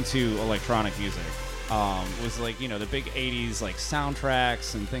me into electronic music. Was like, you know, the big 80s like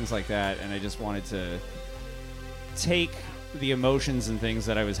soundtracks and things like that, and I just wanted to take the emotions and things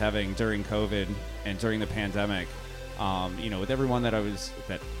that I was having during COVID and during the pandemic, you know, with everyone that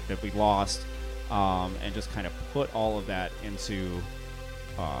we lost, and just kind of put all of that into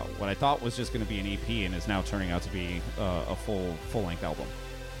what I thought was just going to be an EP and is now turning out to be a full-length album.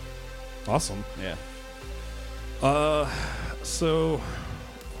 Awesome. Yeah. So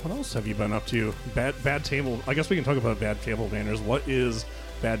what else have you been up to? Bad table. I guess we can talk about bad table manners. What is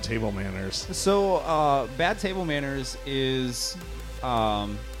bad table manners? So bad table manners is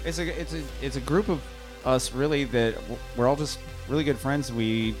it's a group of us really that we're all just really good friends.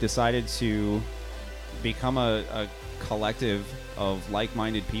 We decided to become a collective of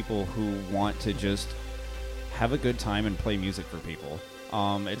like-minded people who want to just have a good time and play music for people.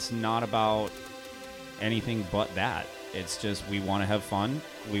 It's not about anything but that. It's just we want to have fun,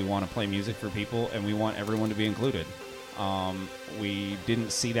 we want to play music for people, and we want everyone to be included. We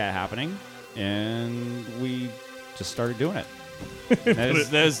didn't see that happening, and we just started doing it. That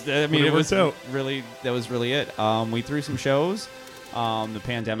was really it. We threw some shows. The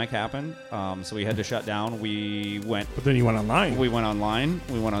pandemic happened, so we had to shut down. But then you went online. We went online.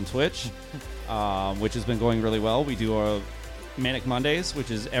 We went on Twitch, which has been going really well. We do a Manic Mondays, which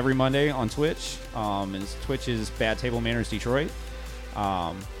is every Monday on Twitch. And Twitch is Bad Table Manners Detroit.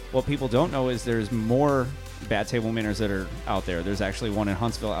 What people don't know is there's more Bad Table Manners that are out there. There's actually one in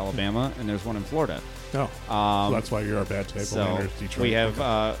Huntsville, Alabama, and there's one in Florida. Oh, so that's why you're a Bad Table Manners Detroit. We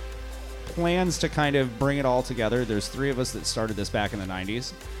have plans to kind of bring it all together. There's 3 of us that started this back in the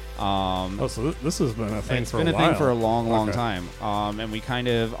 90s. So this has been a thing for a while. It's been a thing for a long time. And we kind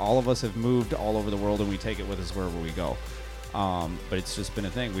of, all of us have moved all over the world, and we take it with us wherever we go. But it's just been a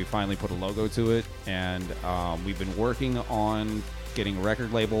thing. We finally put a logo to it, and we've been working on getting a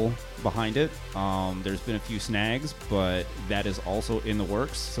record label behind it. There's been a few snags, but that is also in the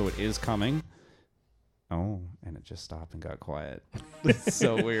works, so it is coming. Oh, and it just stopped and got quiet. It's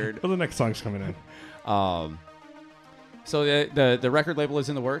so weird. Well, the next song's coming in. So the record label is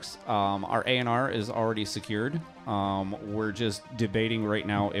in the works. Our A&R is already secured. We're just debating right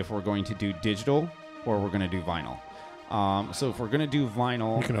now if we're going to do digital or we're going to do vinyl. So if we're going to do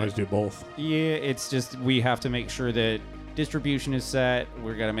vinyl... You can always do both. Yeah, it's just we have to make sure that distribution is set.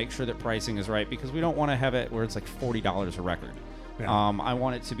 We're going to make sure that pricing is right, because we don't want to have it where it's like $40 a record. Yeah. I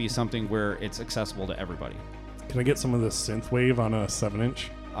want it to be something where it's accessible to everybody. Can I get some of this synthwave on a 7-inch?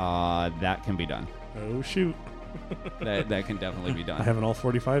 That can be done. Oh, shoot. that can definitely be done. I have an all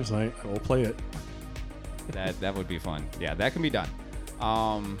 45s tonight. I will play it. That would be fun. Yeah, that can be done.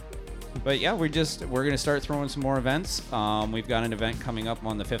 But yeah, we're gonna start throwing some more events. We've got an event coming up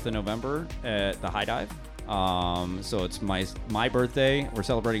on the 5th of November at the High Dive. So it's my birthday. We're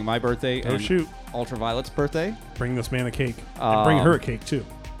celebrating my birthday. Oh, and shoot. Ultraviolet's birthday. Bring this man a cake. And bring her a cake too.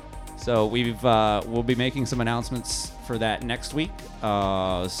 So we'll be making some announcements for that next week.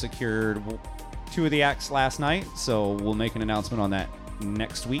 Secured 2 of the acts last night, so we'll make an announcement on that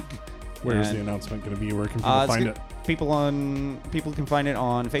next week. Where is the announcement going to be? Where can people find it? People can find it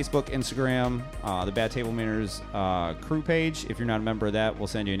on Facebook, Instagram, the Bad Table Manners crew page. If you're not a member of that, we'll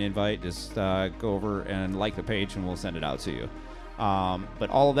send you an invite. Just go over and like the page, and we'll send it out to you.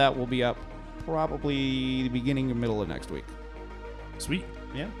 But all of that will be up probably the beginning or middle of next week. Sweet.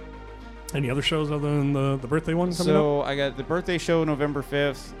 Yeah. Any other shows other than the birthday one coming up? So I got the birthday show November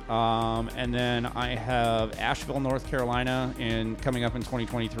 5th, and then I have Asheville, North Carolina, coming up in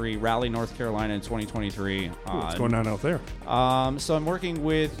 2023. Raleigh, North Carolina in 2023. What's going on out there? So I'm working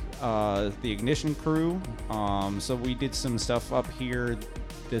with the Ignition crew. So we did some stuff up here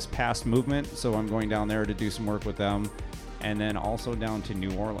this past movement. So I'm going down there to do some work with them, and then also down to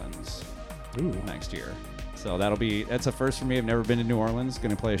New Orleans next year. So that's a first for me. I've never been to New Orleans. Going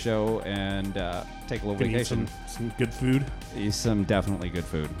to play a show and take a little vacation. Eat some good food. Eat some definitely good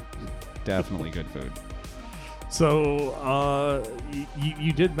food. Definitely good food. So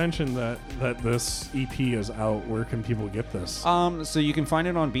you did mention that this EP is out. Where can people get this? So you can find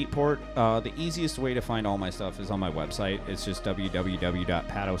it on Beatport. The easiest way to find all my stuff is on my website. It's just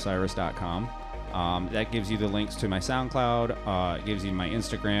www.patosiris.com. That gives you the links to my SoundCloud. It gives you my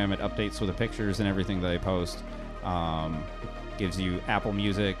Instagram. It updates with the pictures and everything that I post. Gives you Apple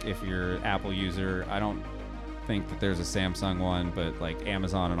Music if you're an Apple user. I don't think that there's a Samsung one, but like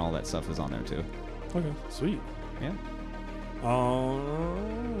Amazon and all that stuff is on there too. Okay, sweet. Yeah.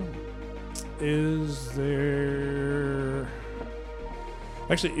 Is there...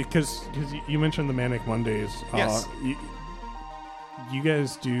 Actually, because you mentioned the Manic Mondays. Yes. You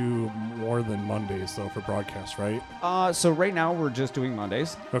guys do more than Mondays, though, for broadcast, right? So right now we're just doing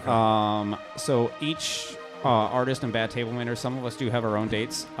Mondays. Okay. So each artist and Bad Table Manners, some of us do have our own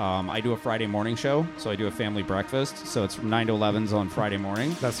dates. I do a Friday morning show, so I do a family breakfast. So it's from 9 to 11s on Friday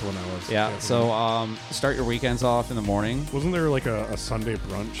morning. That's the one I was. Yeah. So start your weekends off in the morning. Wasn't there like a Sunday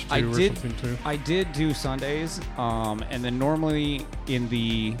brunch too, or something too? I did do Sundays, and then normally in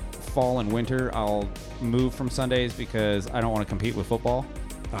the fall and winter I'll move from Sundays because I don't want to compete with football.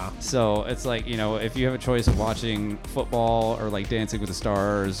 So it's like, if you have a choice of watching football or like Dancing with the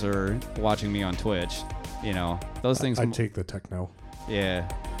Stars or watching me on Twitch, those things. I'd take the techno. Yeah.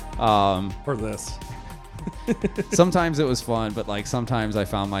 Or this. Sometimes it was fun, but like sometimes I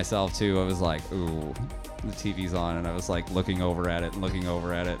found myself too. I was like, ooh, the TV's on, and I was like looking over at it,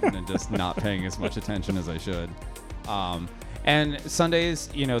 and then just not paying as much attention as I should. And Sundays,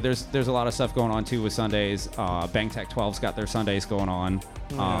 there's a lot of stuff going on too with Sundays. Bang Tech 12's got their Sundays going on.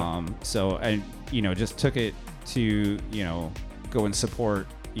 So I, just took it to, go and support,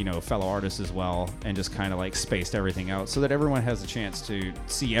 fellow artists as well, and just kind of like spaced everything out so that everyone has a chance to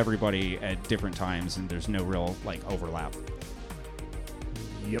see everybody at different times and there's no real like overlap.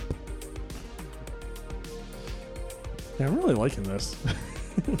 Yep. Yeah, I'm really liking this.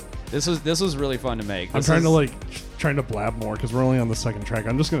 This was really fun to make. I'm trying to blab more because we're only on the second track.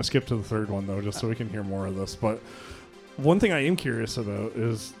 I'm just going to skip to the third one though, just so we can hear more of this. But one thing I am curious about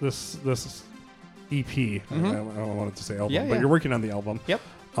is this EP. Mm-hmm. I don't want it to say album, but you're working on the album. Yep.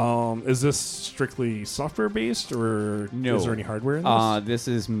 Is this strictly software based, or no? Is there any hardware in this? This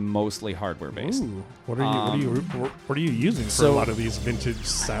is mostly hardware based. Ooh. What are you using for a lot of these vintage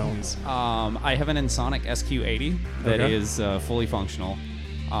sounds? I have an Ensoniq SQ80 that is fully functional.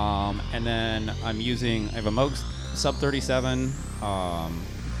 And then I have a Moog Sub 37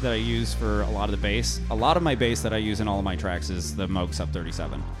 that I use for a lot of the bass. A lot of my bass that I use in all of my tracks is the Moog Sub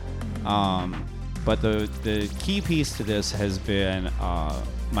 37. But the key piece to this has been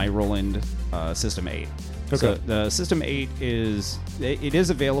my Roland System 8. Okay. So the System 8 is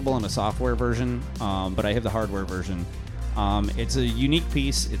available in a software version, but I have the hardware version. It's a unique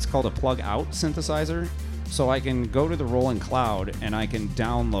piece. It's called a plug-out synthesizer. So I can go to the Roland Cloud and I can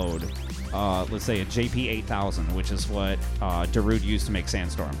download, let's say, a JP8000, which is what Darude used to make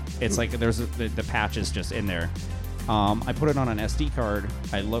Sandstorm. It's like there's the patch is just in there. I put it on an SD card.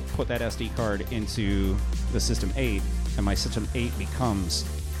 I put that SD card into the System 8, and my System 8 becomes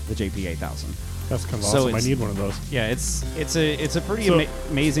the JP8000. That's kind of awesome. I need one of those. Yeah, it's a pretty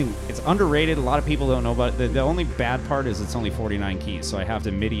amazing. It's underrated. A lot of people don't know about it. The only bad part is it's only 49 keys, so I have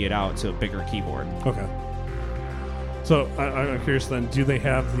to MIDI it out to a bigger keyboard. Okay. So I'm curious then, do they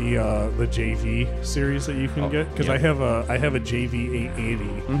have the JV series that you can get? Because yeah. I have a JV 880,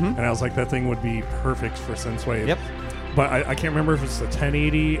 and I was like, that thing would be perfect for synthwave. Yep. But I can't remember if it's the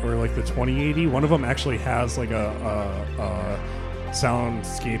 1080 or like the 2080. One of them actually has like a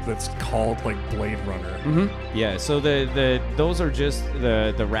soundscape that's called like Blade Runner. Yeah, so those are just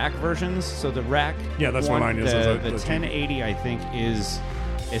the rack versions. So the rack, that's what mine is. The 1080, I think, is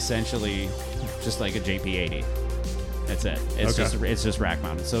essentially just like a JP80. That's it. It's just rack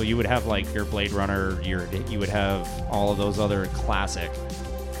mounted. So you would have like your Blade Runner, you would have all of those other classic.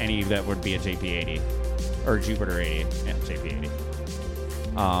 Any that would be a JP80 or Jupiter 80, yeah,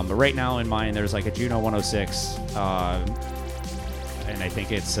 JP80. But right now in mine, there's like a Juno 106. And I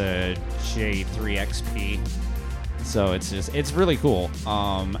think it's a J3XP. So it's really cool.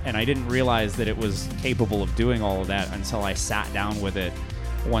 And I didn't realize that it was capable of doing all of that until I sat down with it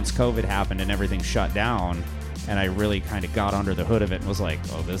once COVID happened and everything shut down. And I really kind of got under the hood of it and was like,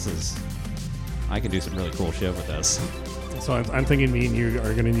 oh, I can do some really cool shit with this. So I'm thinking me and you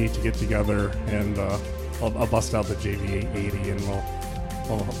are going to need to get together, and I'll bust out the JV880 and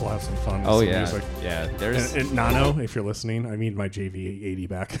we'll have some fun. Oh, some yeah. Music. Yeah. There's and Nano, if you're listening, I need my JV880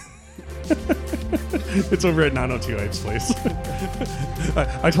 back. It's over at Nano 2 Ives place.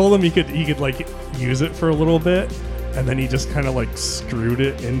 I told him he could like use it for a little bit, and then he just kind of like screwed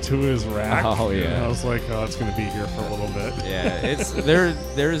it into his rack. Oh yeah. And I was like, oh, it's gonna be here for a little bit. Yeah, it's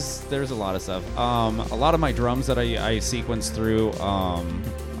there's a lot of stuff. A lot of my drums that I sequence through. I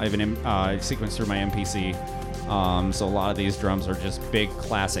have I sequence through my MPC. So a lot of these drums are just big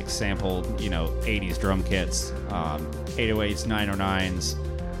classic sampled, 80s drum kits, 808s, 909s.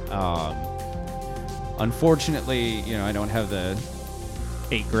 Unfortunately, I don't have the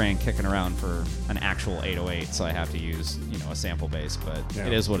 $8,000 kicking around for an actual 808, so I have to use, a sample bass, but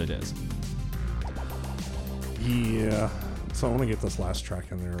it is what it is. Yeah. So I want to get this last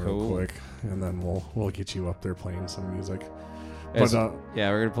track in there real Cool. quick, and then we'll get you up there playing some music. But, But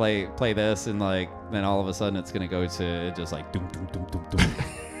yeah, we're gonna play this, and then all of a sudden it's gonna go to just like doom doom doom doom doom.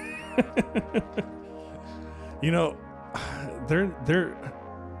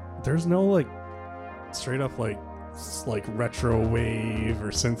 There's no like straight up like retro wave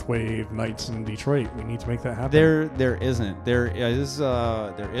or synth wave nights in Detroit. We need to make that happen. There isn't. There is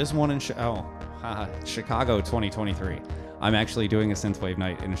one in Chicago 2023. I'm actually doing a synthwave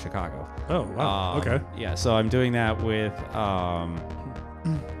night in Chicago. Oh wow! Okay. Yeah, so I'm doing that with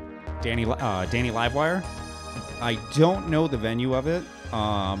Danny Livewire. I don't know the venue of it,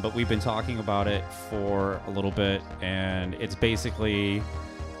 but we've been talking about it for a little bit, and it's basically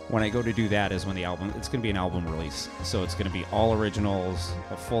when I go to do that is when it's going to be an album release. So it's going to be all originals,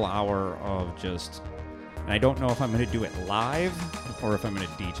 a full hour of just, and I don't know if I'm going to do it live or if I'm going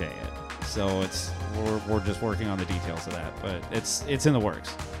to DJ it. So we're just working on the details of that, but it's in the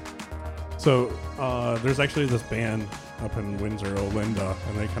works. So there's actually this band up in Windsor, Olinda,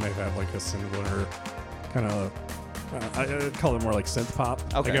 and they kind of have like a similar kind of, I'd call it more like synth pop,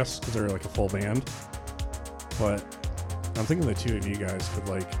 Okay. I guess, because they're like a full band. But I'm thinking the two of you guys could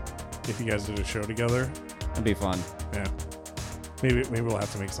like, if you guys did a show together, It'd be fun. yeah, maybe we'll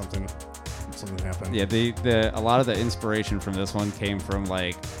have to make something happen. Yeah, a lot of the inspiration from this one came from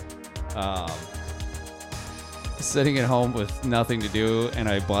like sitting at home with nothing to do, and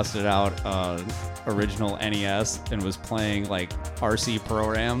I busted out original NES and was playing like RC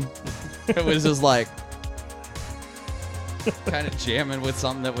Pro-Am. It was just like kind of jamming with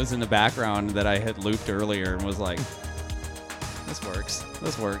something that was in the background that I had looped earlier, and was like, this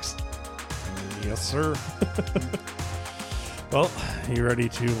works. Yes, sir. Well, you ready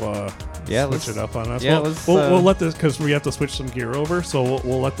to switch it up on us? Yeah, we'll let this, because we have to switch some gear over, so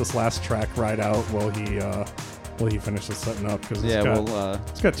we'll let this last track ride out while he finishes setting up, because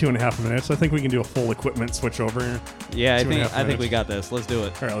it's got 2.5 minutes. I think we can do a full equipment switch over. Yeah, I think we got this. Let's do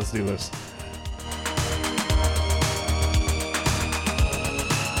it. All right, let's do this.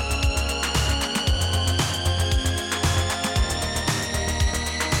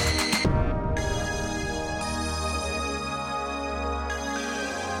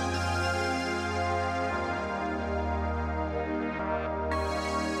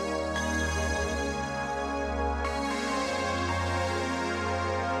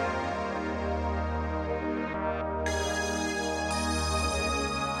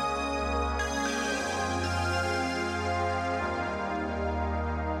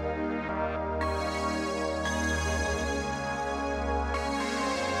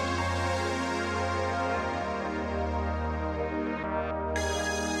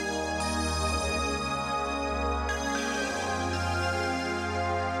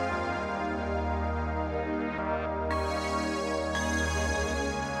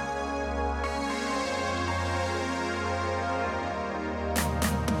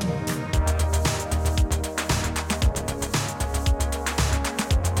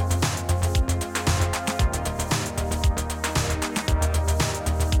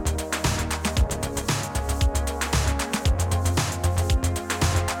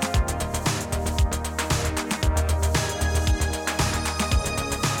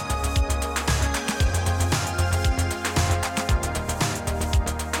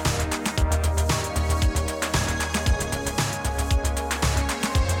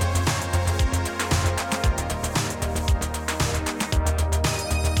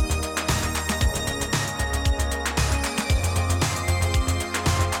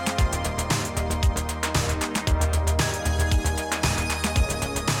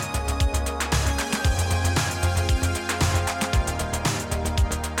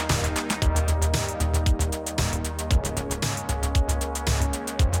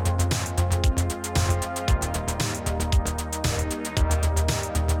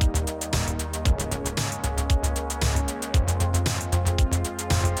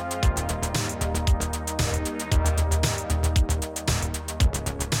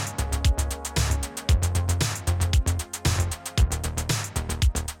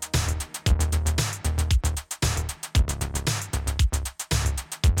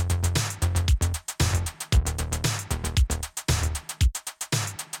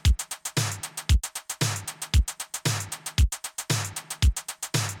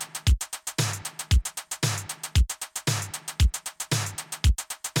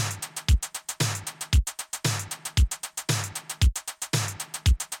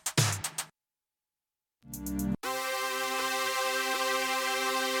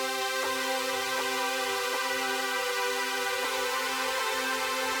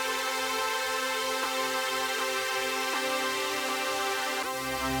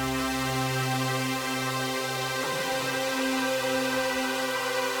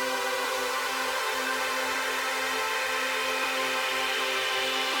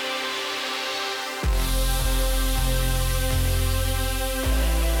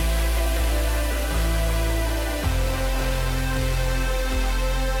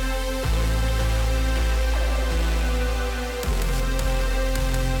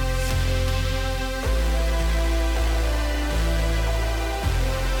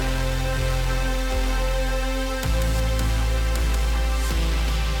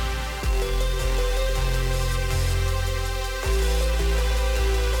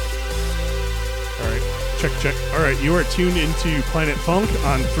 Check. All right, you are tuned into Planet Funk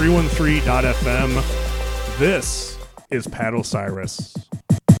on 313.fm. This is Pat Osiris.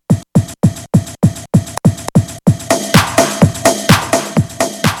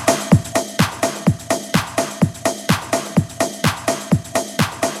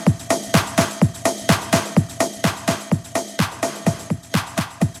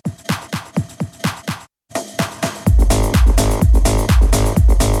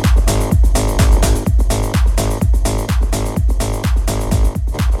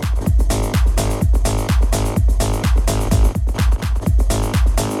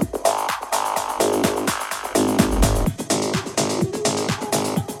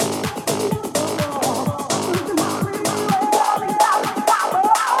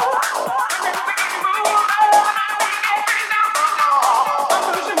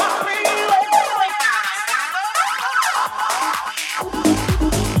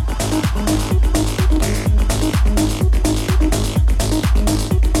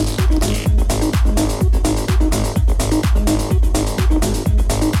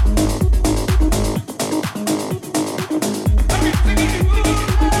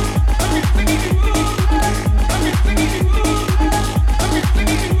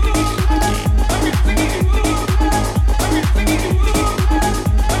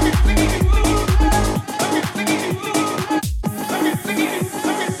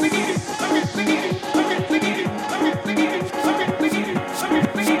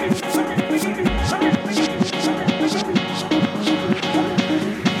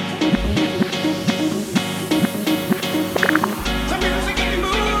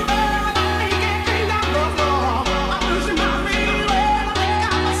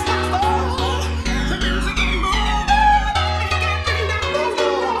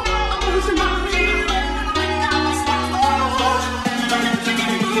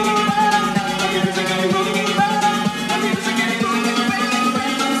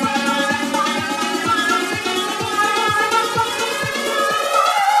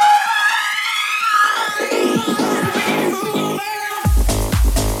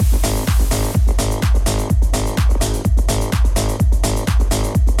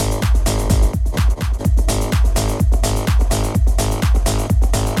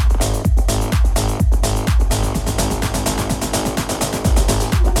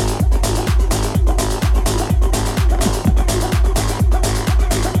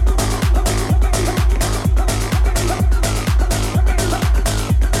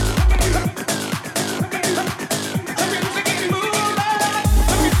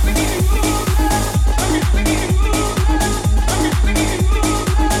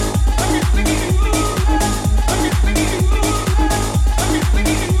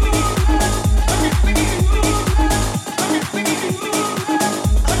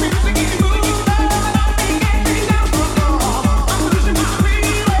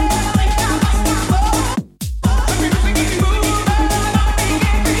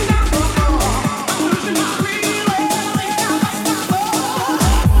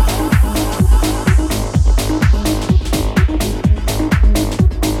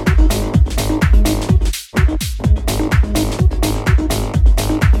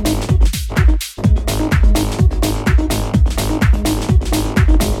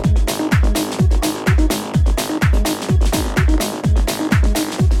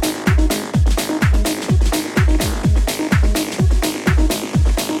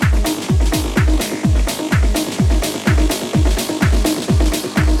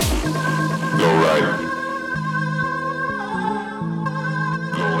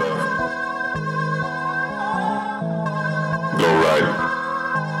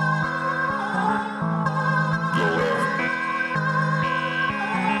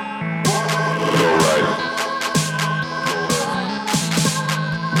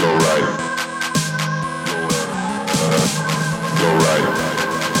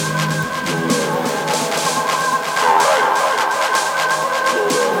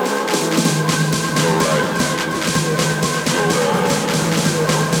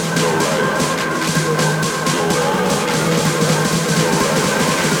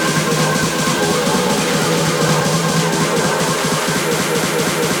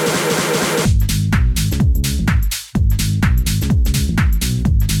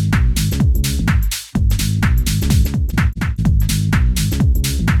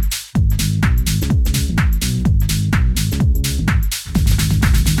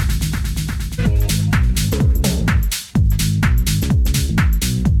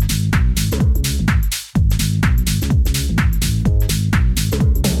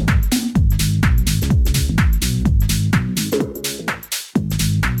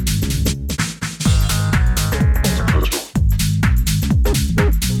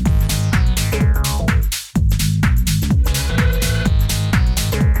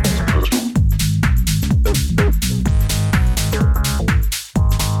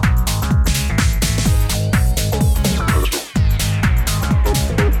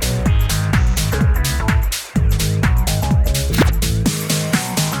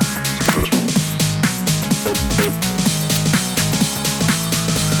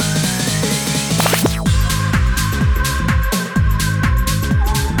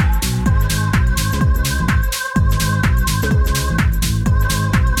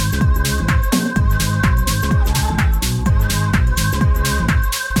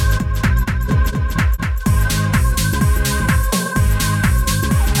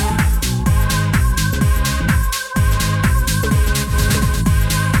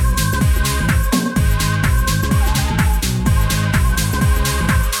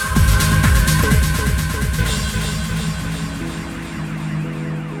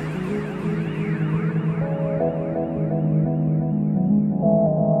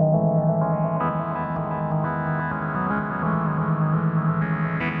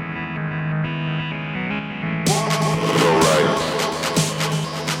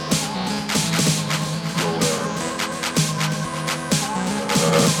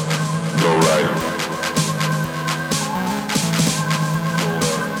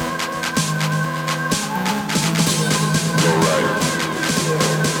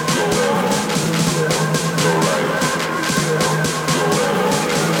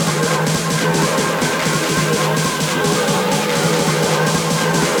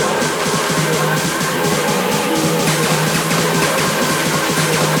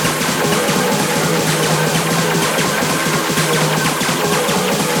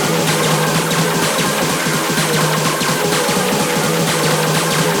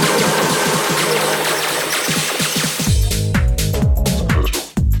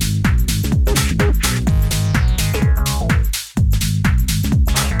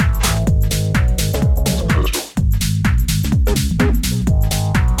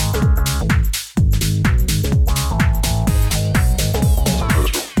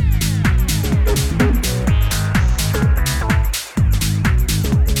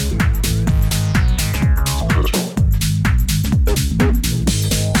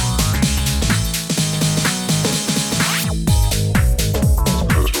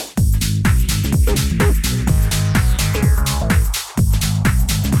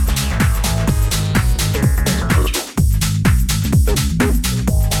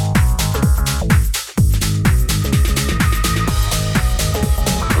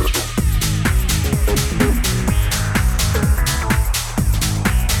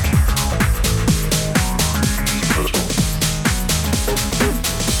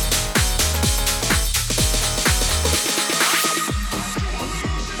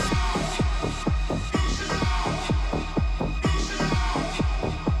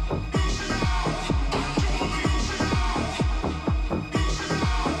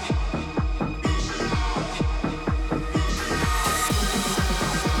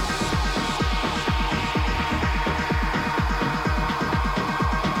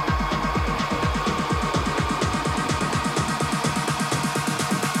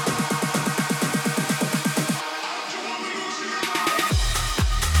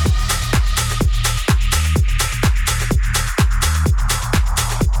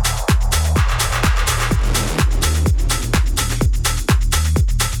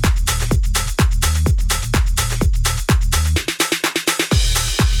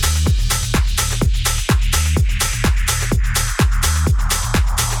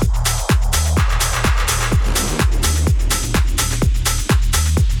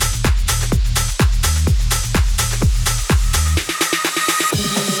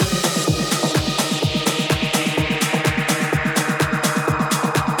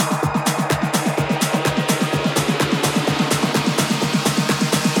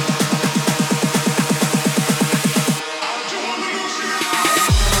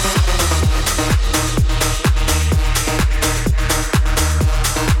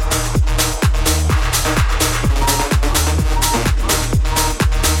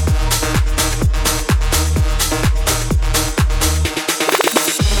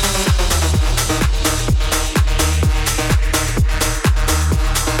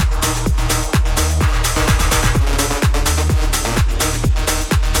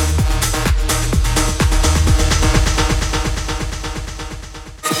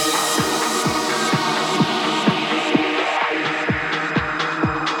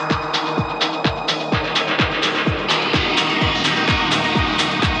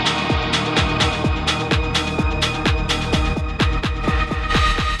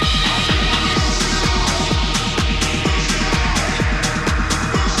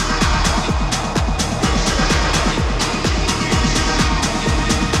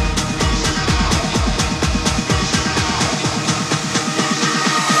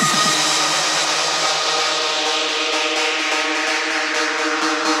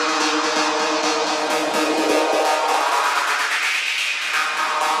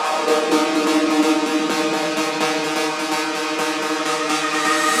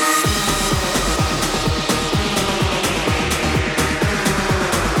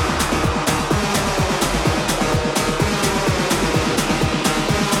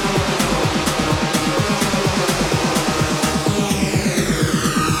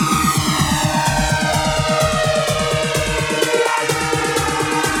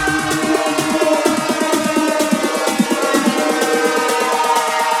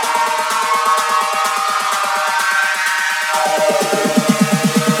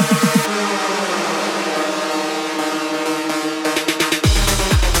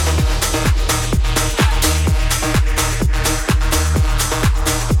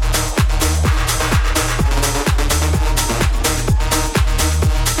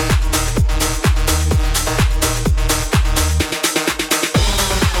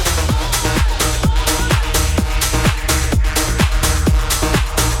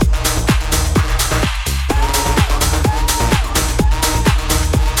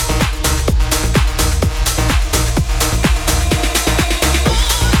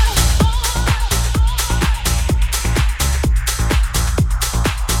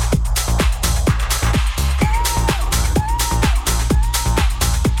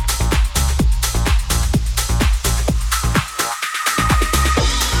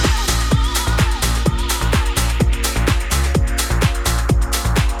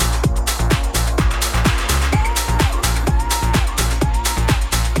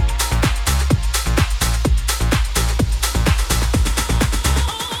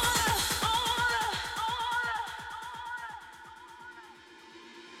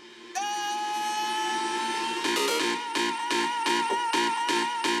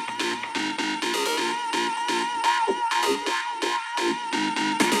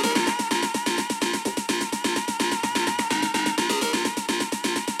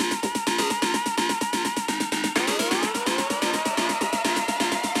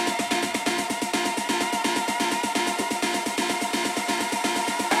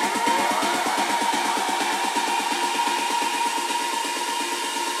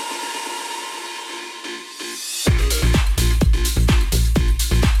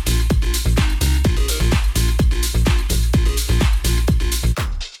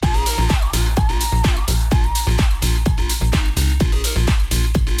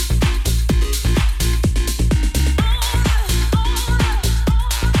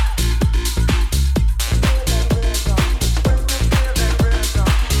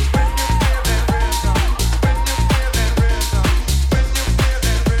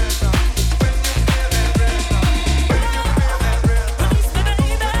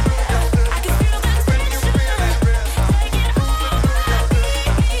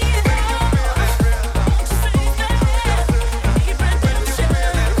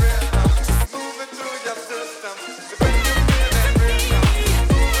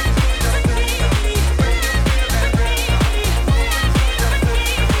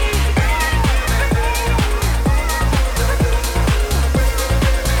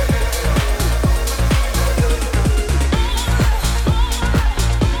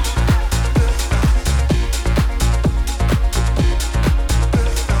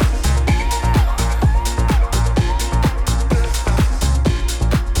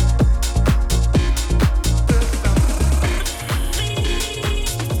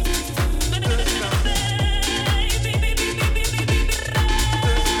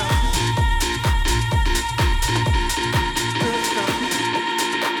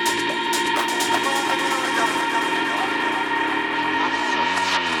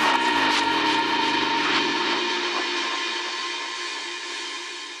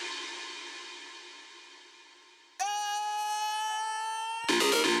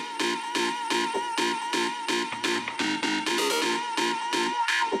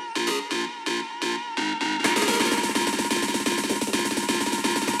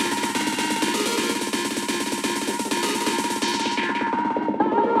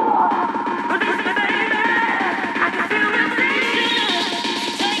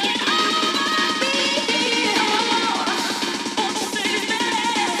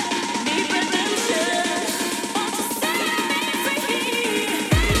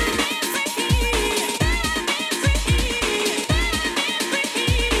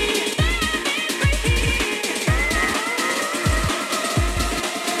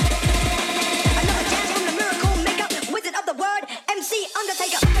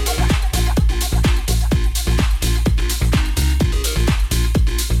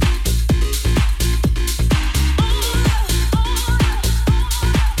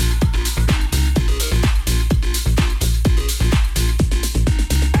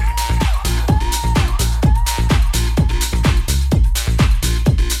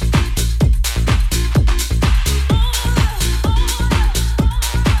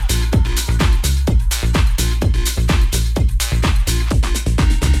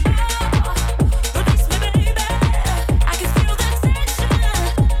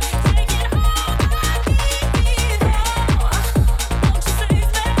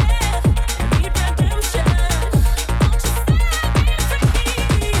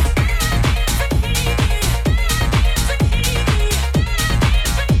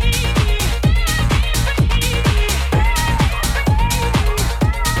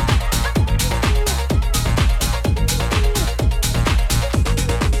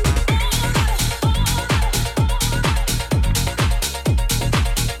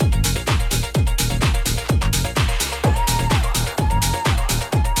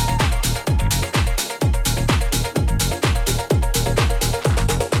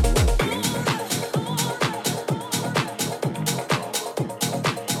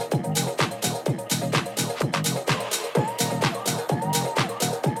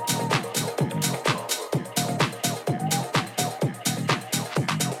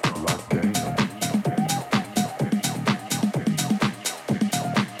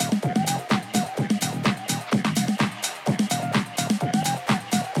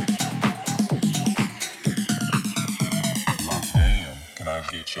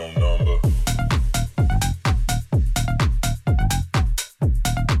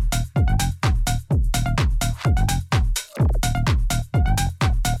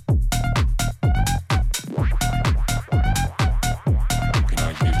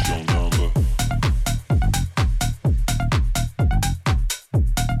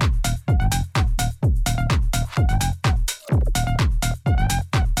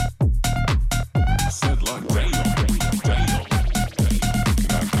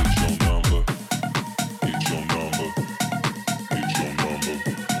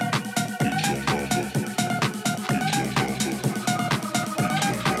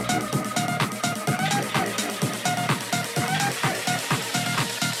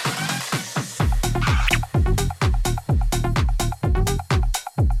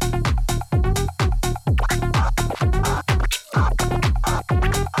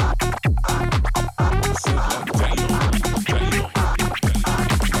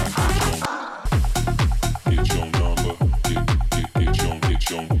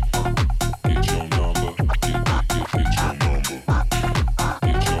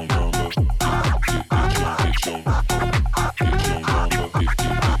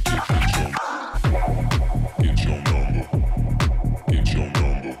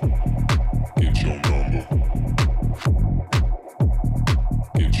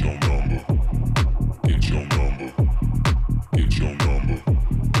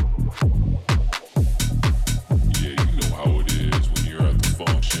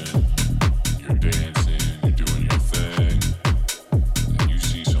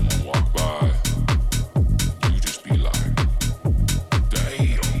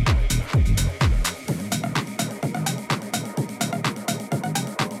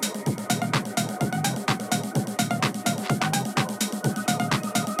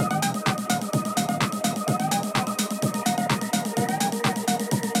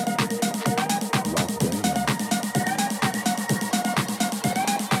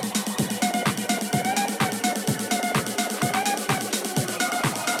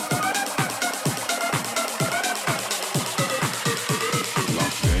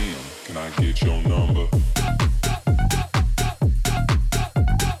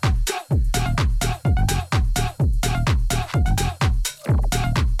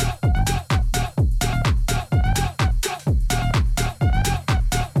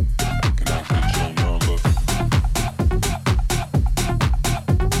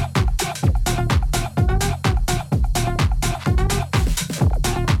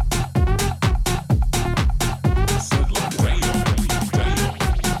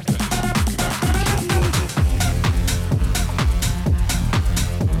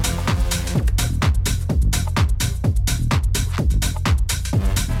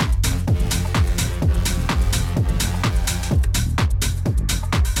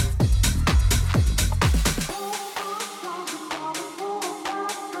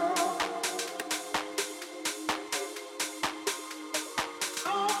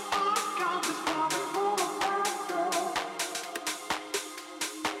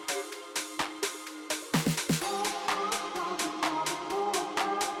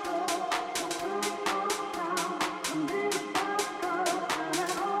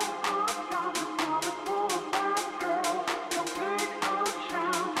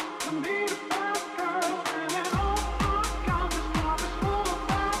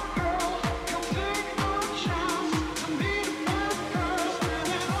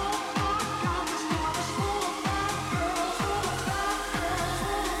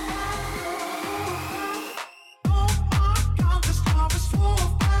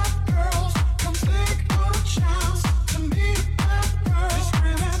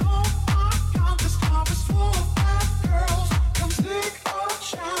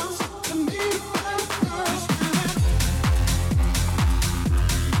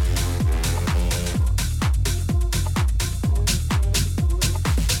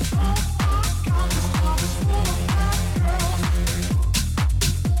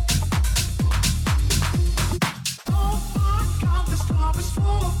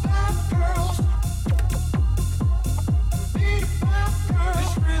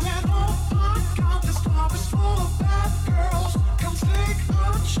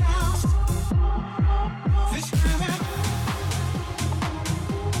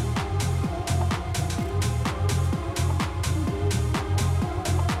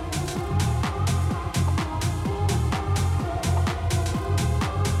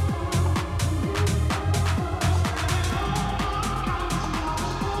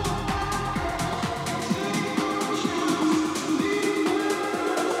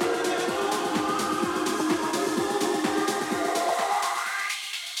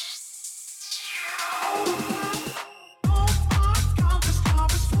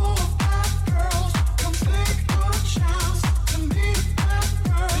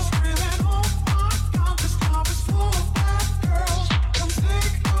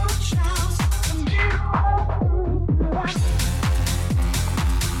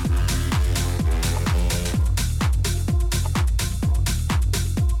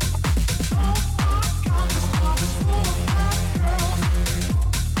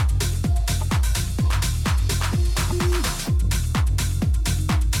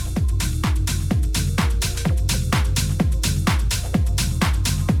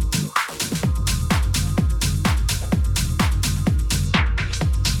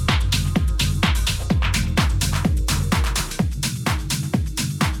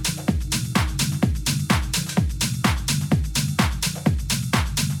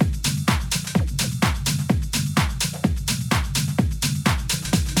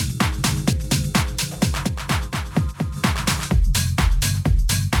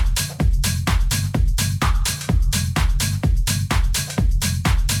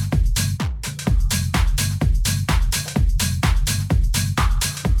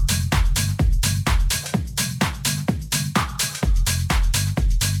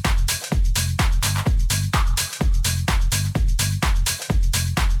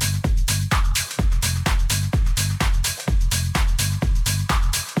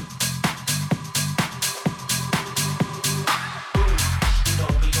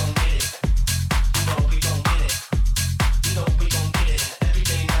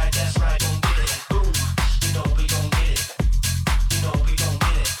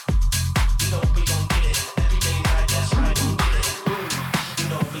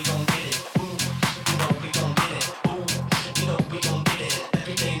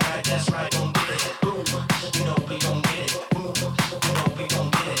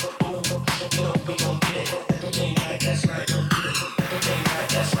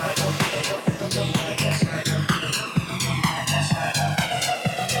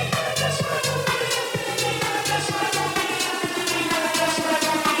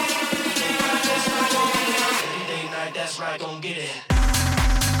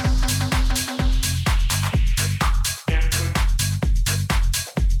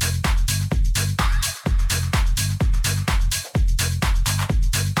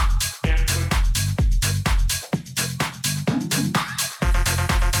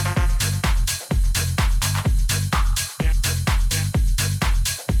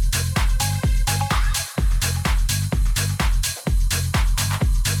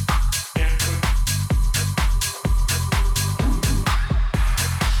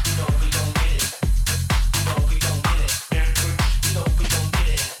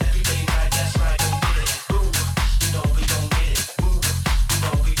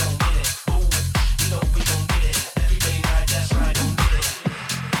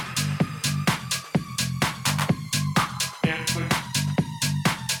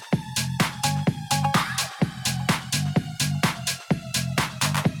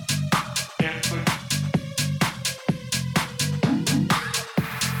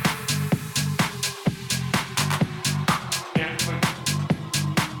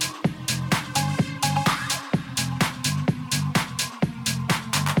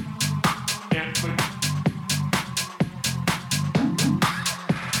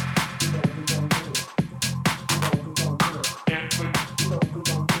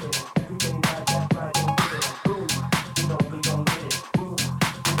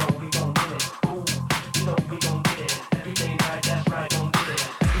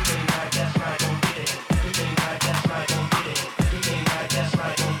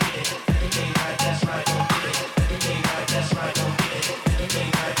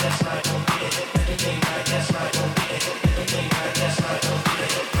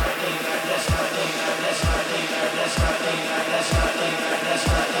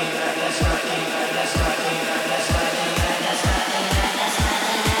 That's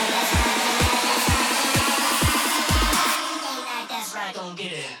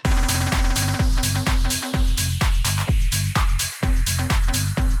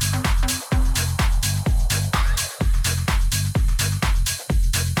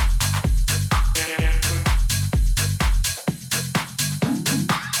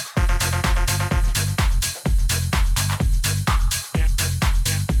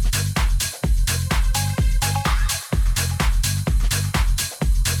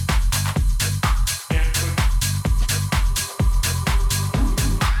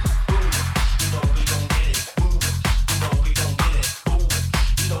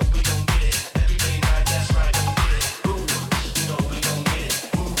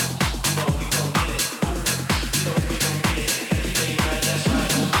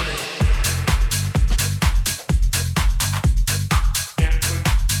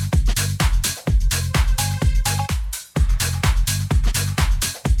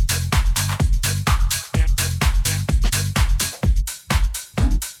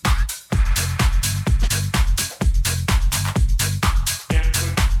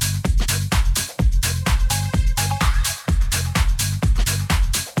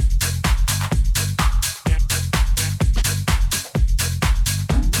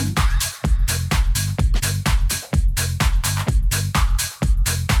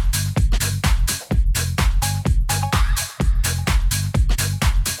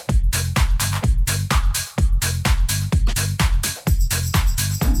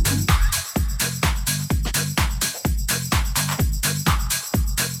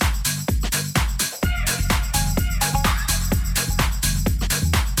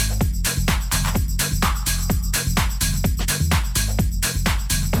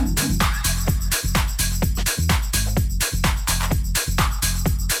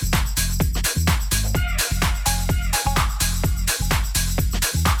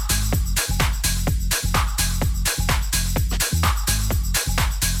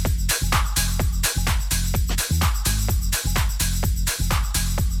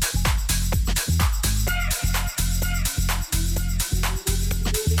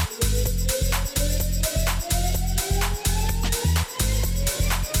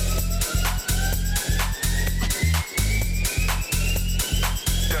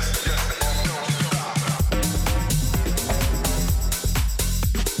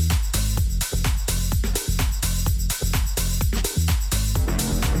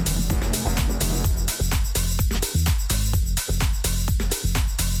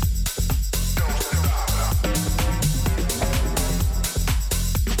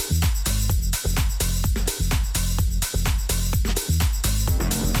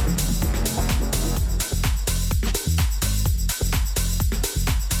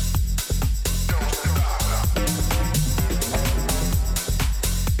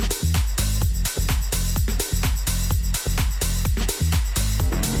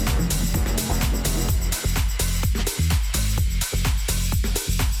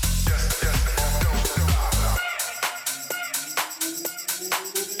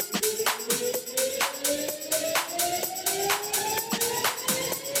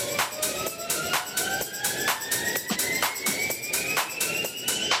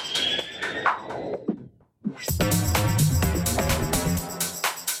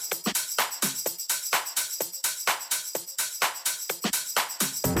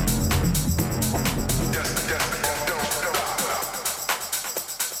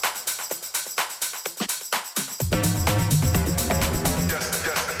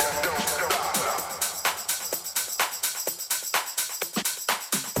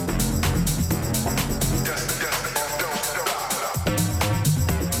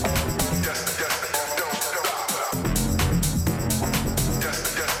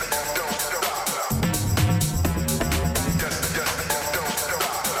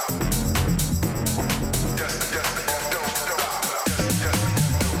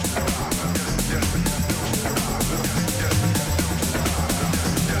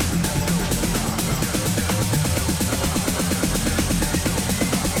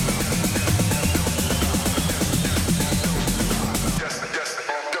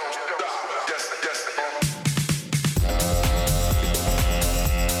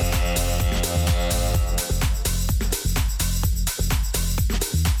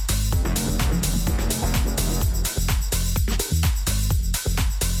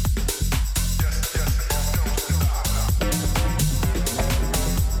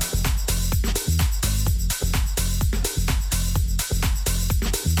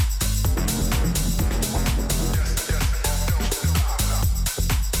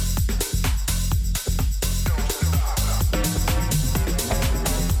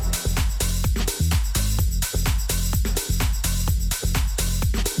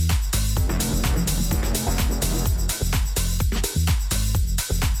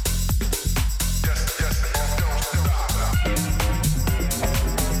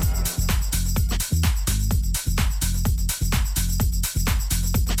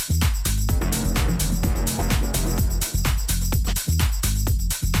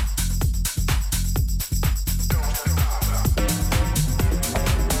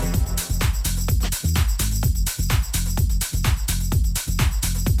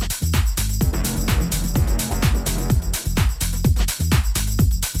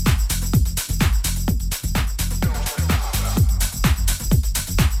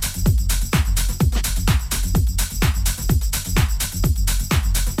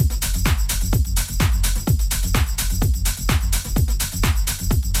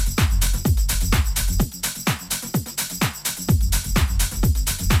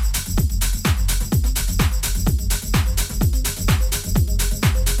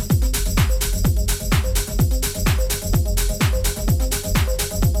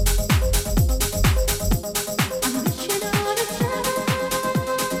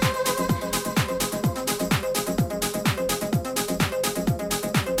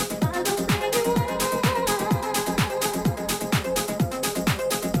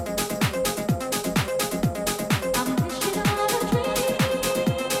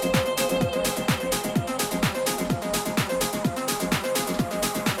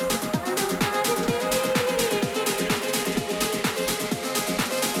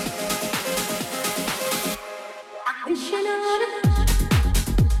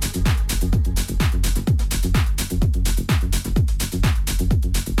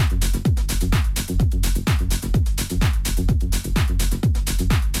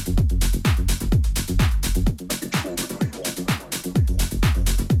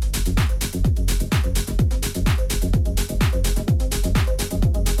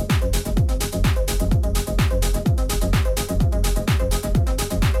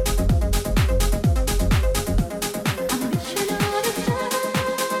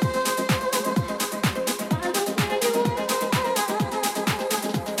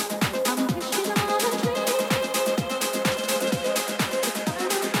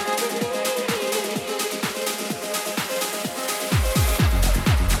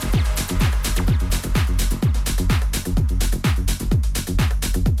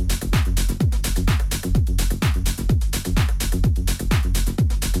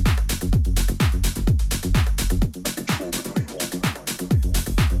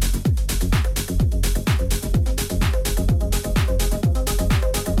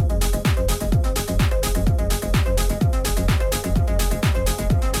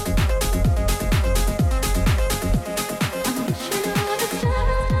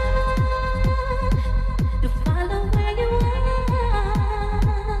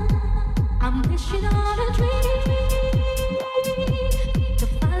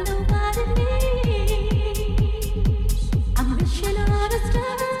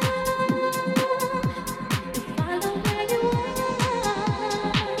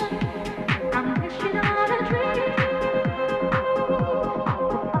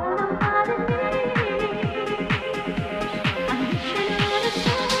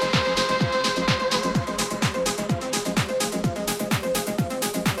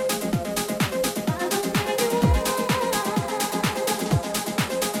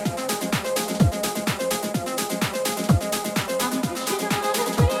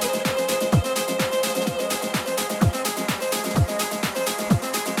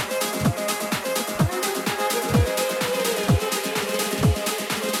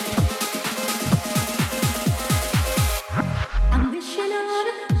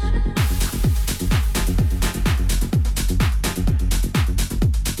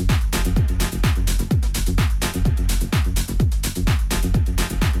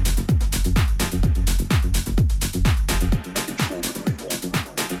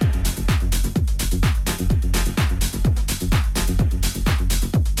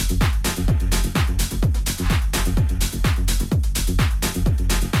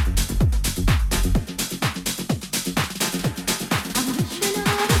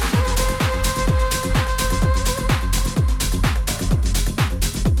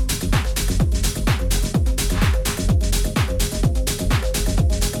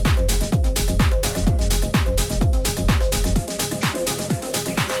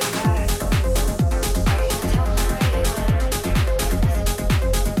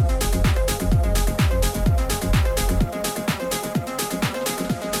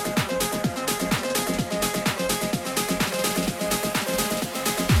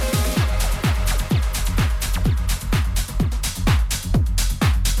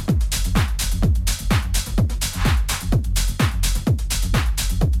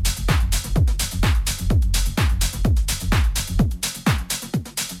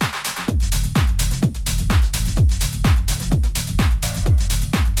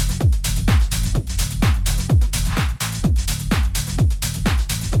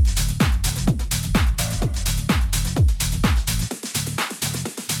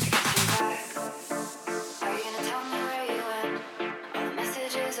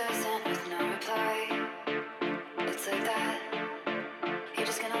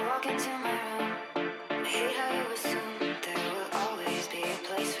walk into my room, I hate how you assume there will always be a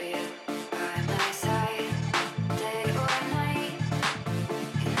place for you by my side, day or night.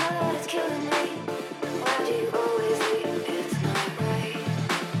 You know that it's killing me. Why do you always leave? It's not right.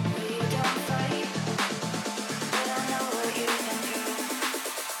 We don't fight, but I know what you've been through.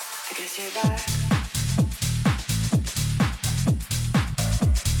 I guess you're back.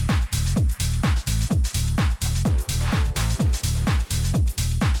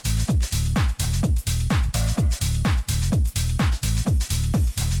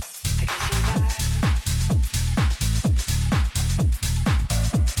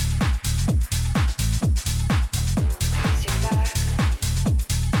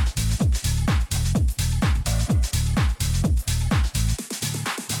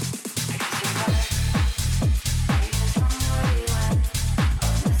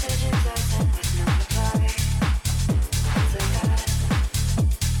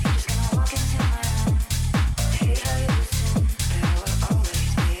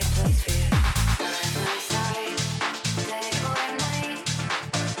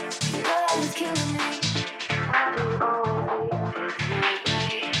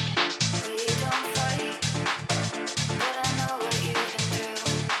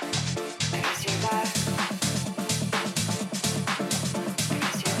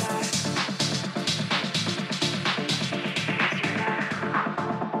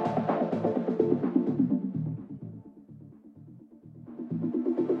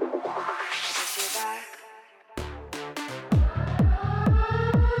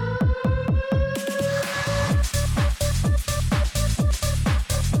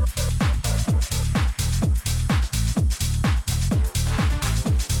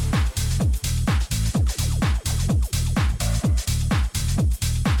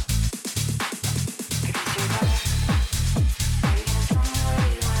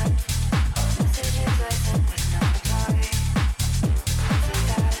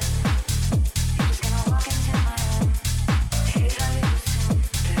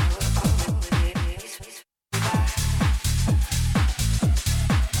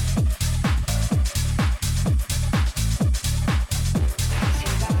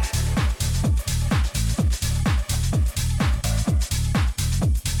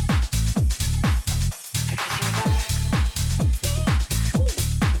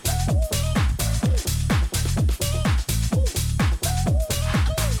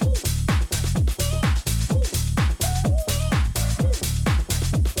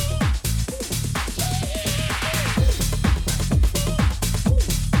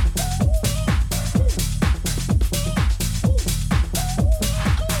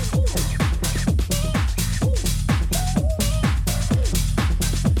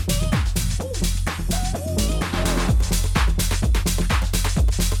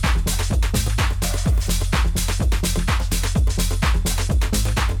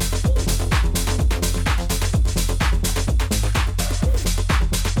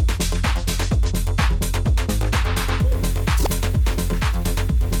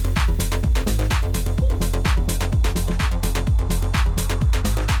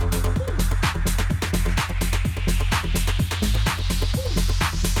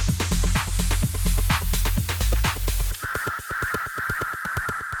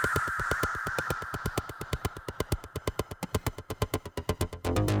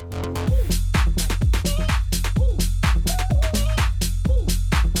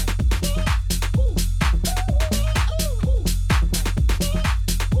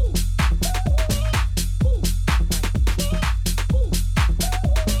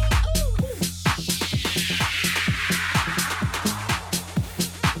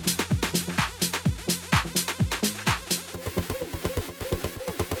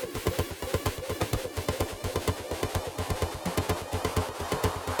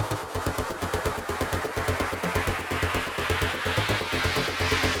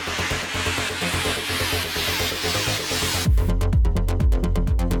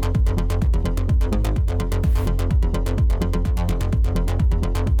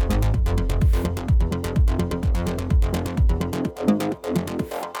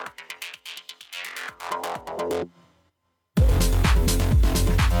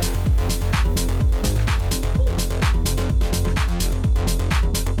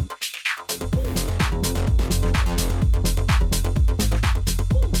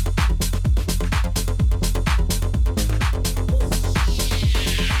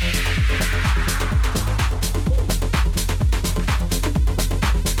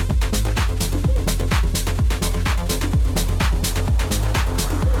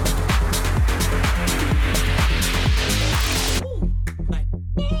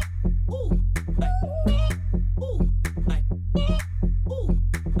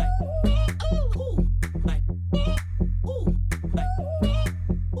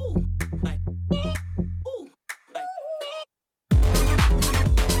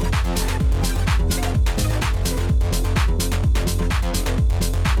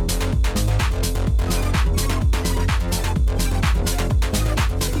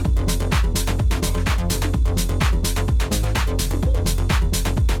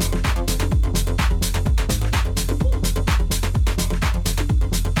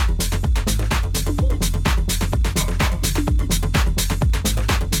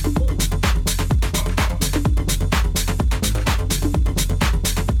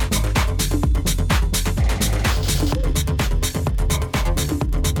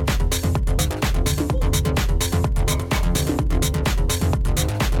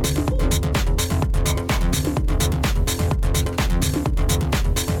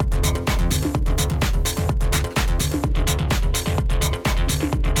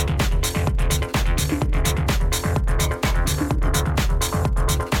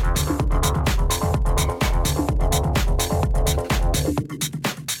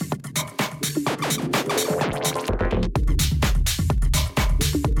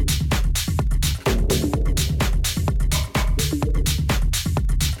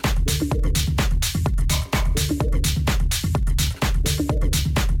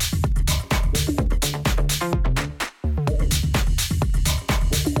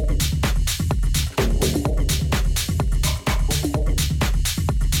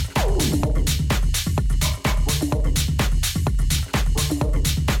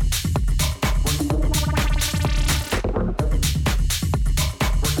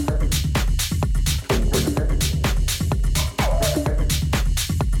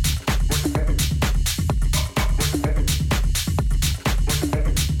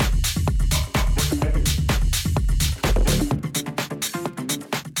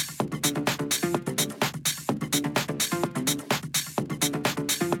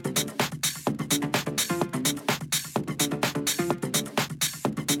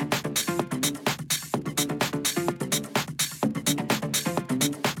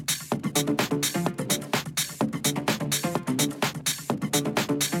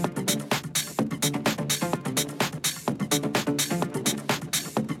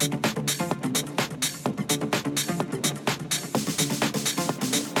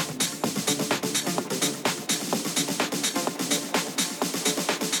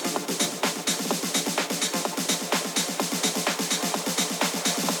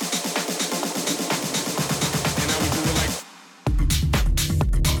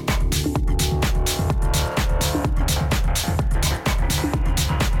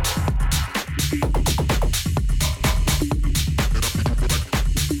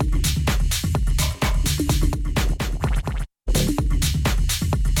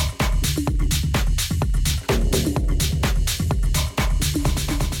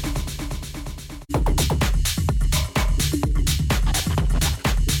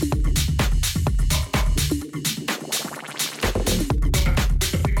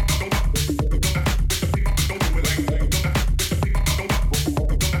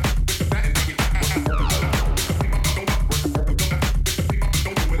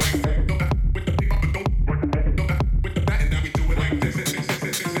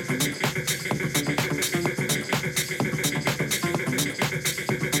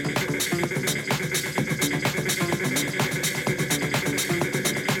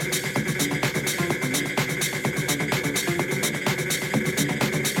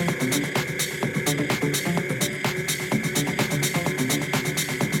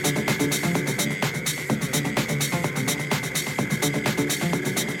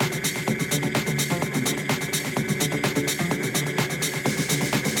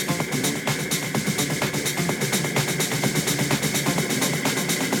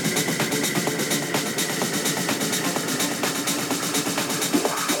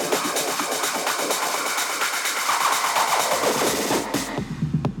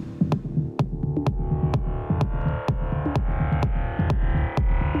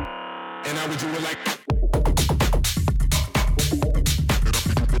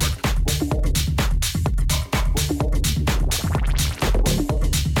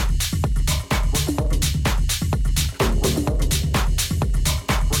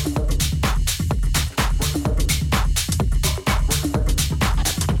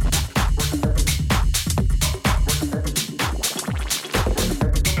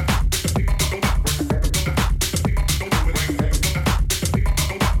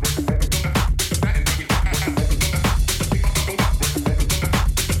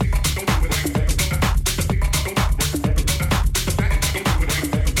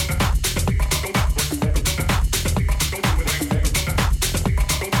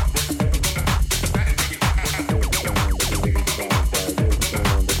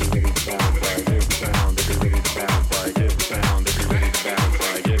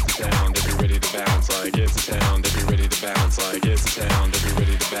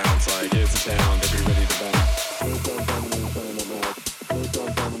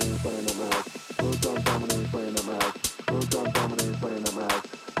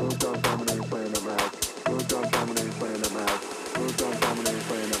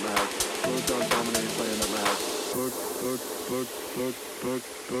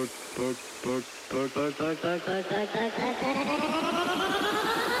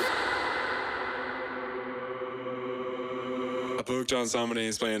 I booked on somebody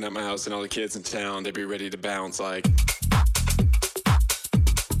who's playing at my house, and all the kids in town, they'd be ready to bounce like.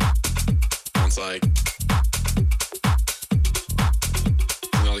 Bounce like.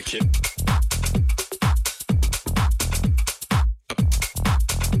 And all the kids.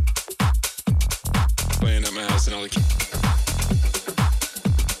 Playing at my house, and all the kids.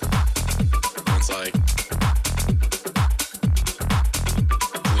 Bounce like.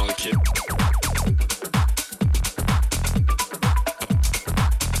 And all the kids.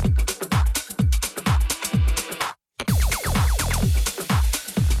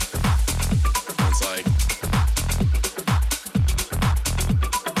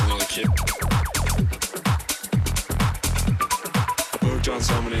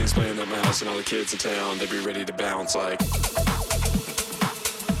 Somebody's playing at my house, and all the kids in town, they'd be ready to bounce like.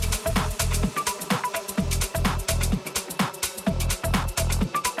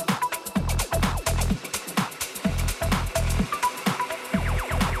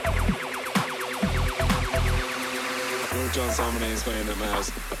 John somebody's playing at my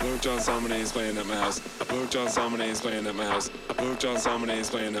house. Luke John somebody's playing at my house. Luke John somebody's playing at my house. Luke John somebody's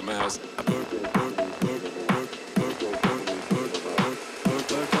playing at my house.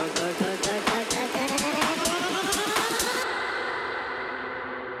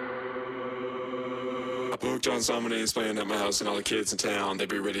 John somebody's playing at my house, and all the kids in town, they'd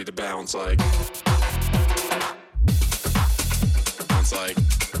be ready to bounce like. Bounce like.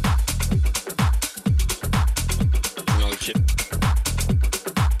 And all the kids.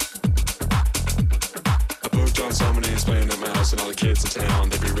 I booked John somebody's playing at my house, and all the kids in town,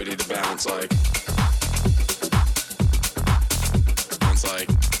 they'd be ready to bounce like. Bounce like.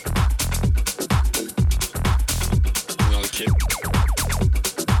 And all the kids.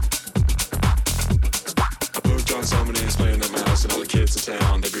 Somebody's playing at my house, and all the kids in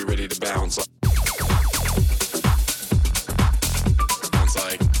town, they'd be ready to bounce like. Bounce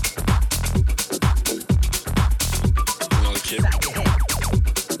like. And all the kids.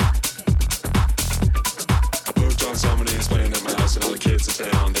 I booked on somebody's playing at my house, and all the kids in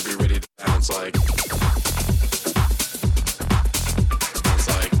town, they'd be ready to bounce like. Bounce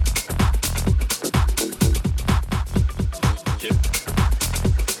like. Kid.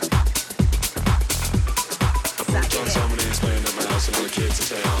 Somebody's playing at my house, and all the kids in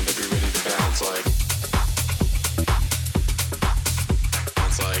town, they'd be ready to bounce like.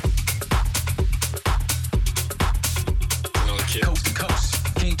 Bounce like. And all the kids. Coast to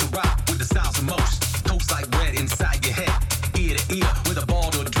coast, came to rock with the styles of most. Toast like red inside your head, ear to ear with a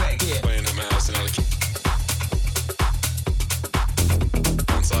ball or a drag. Yeah. Playing at my house, and all the kids.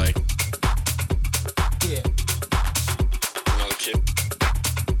 Bounce like. Yeah. And all the kids.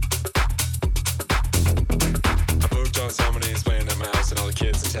 Somebody's playing at my house, and all the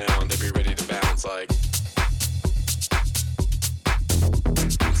kids in town, they'd be ready to bounce like.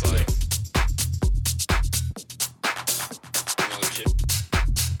 Bounce like. And all the kids.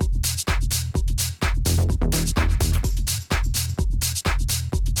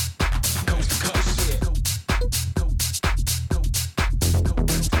 Coast to coast, yeah.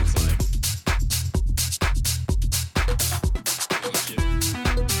 Bounce like. And all the kids.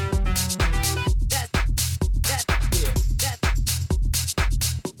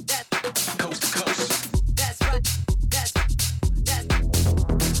 Coast to coast. That's right. That's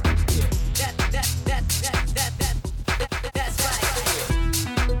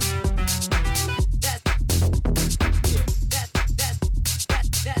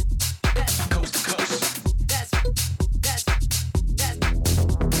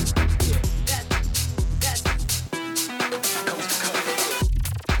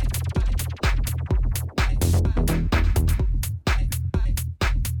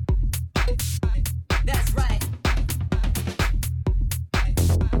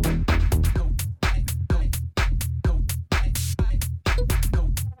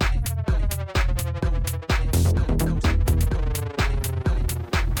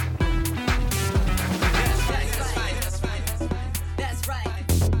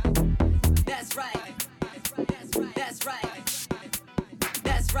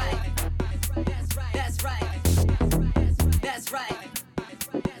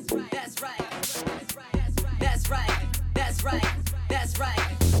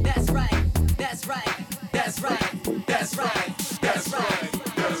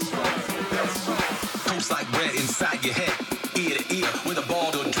inside your head, ear to ear with a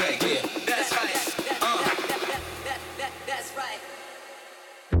ball or drag. Yeah, that's right. That's right.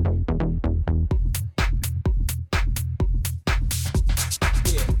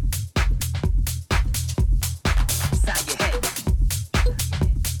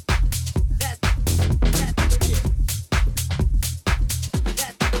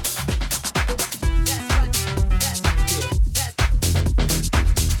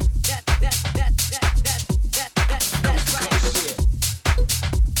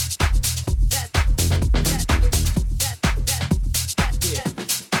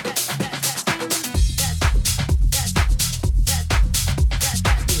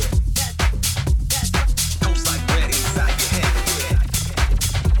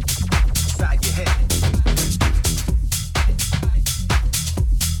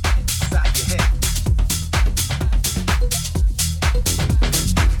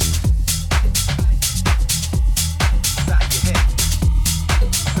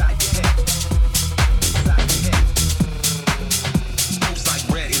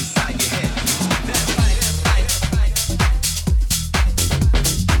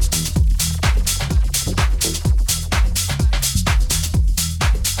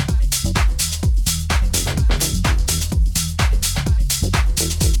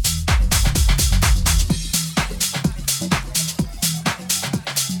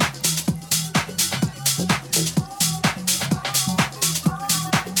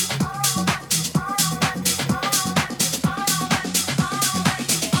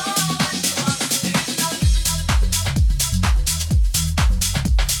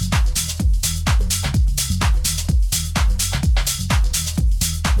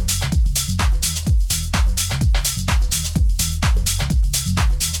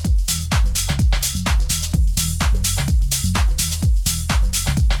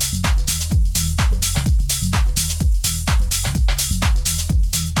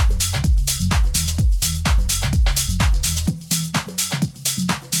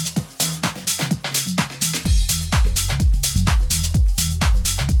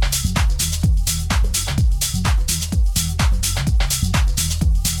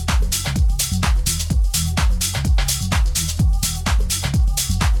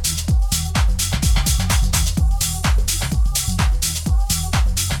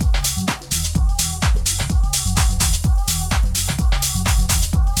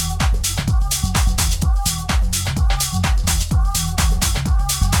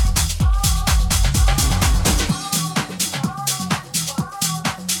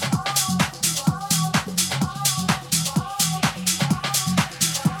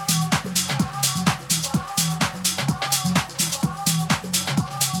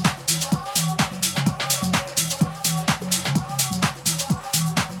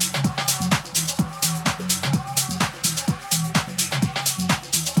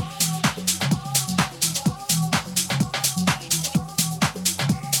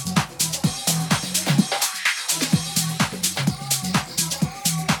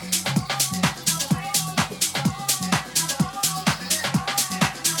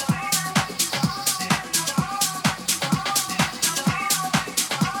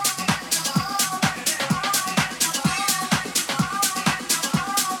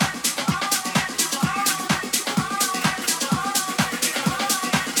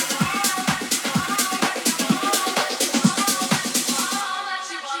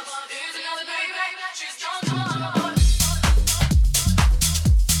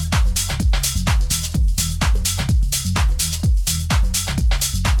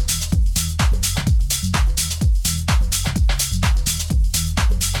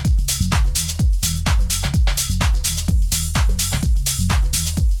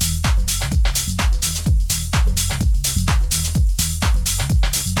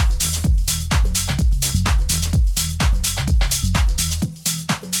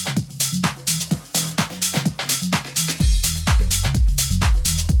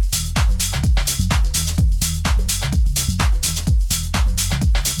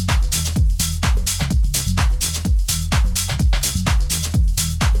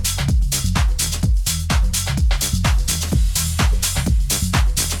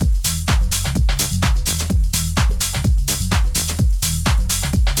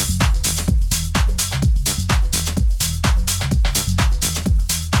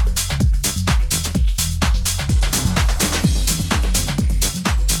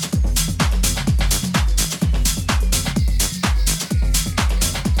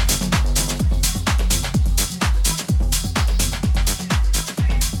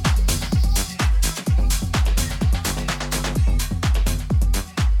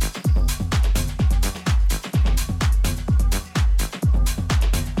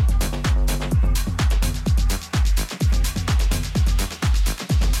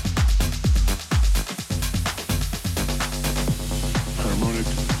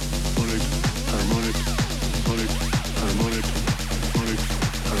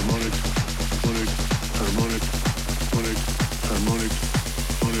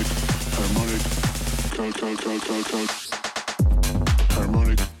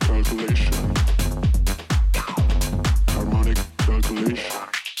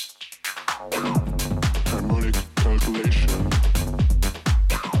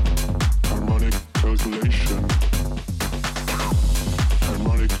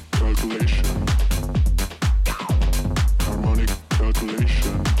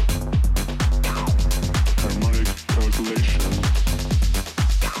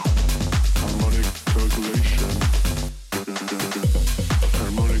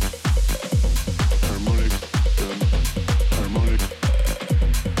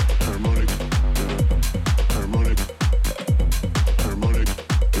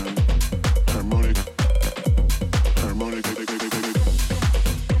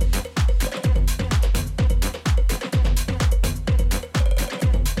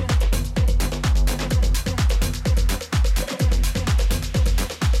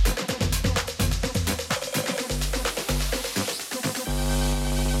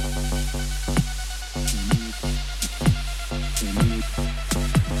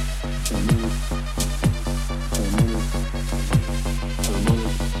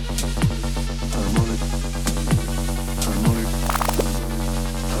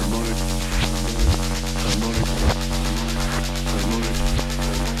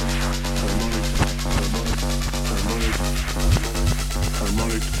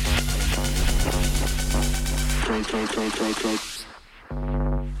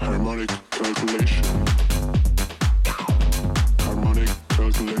 Harmonic calculation. Harmonic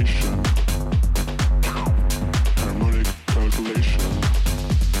calculation. Harmonic calculation.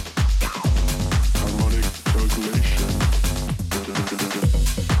 Harmonic calculation.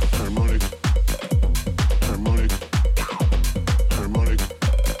 Harmonic. Harmonic. Harmonic.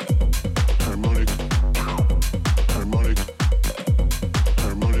 Harmonic. Harmonic. Harmonic.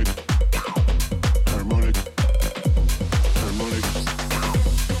 Harmonic. Harmonic.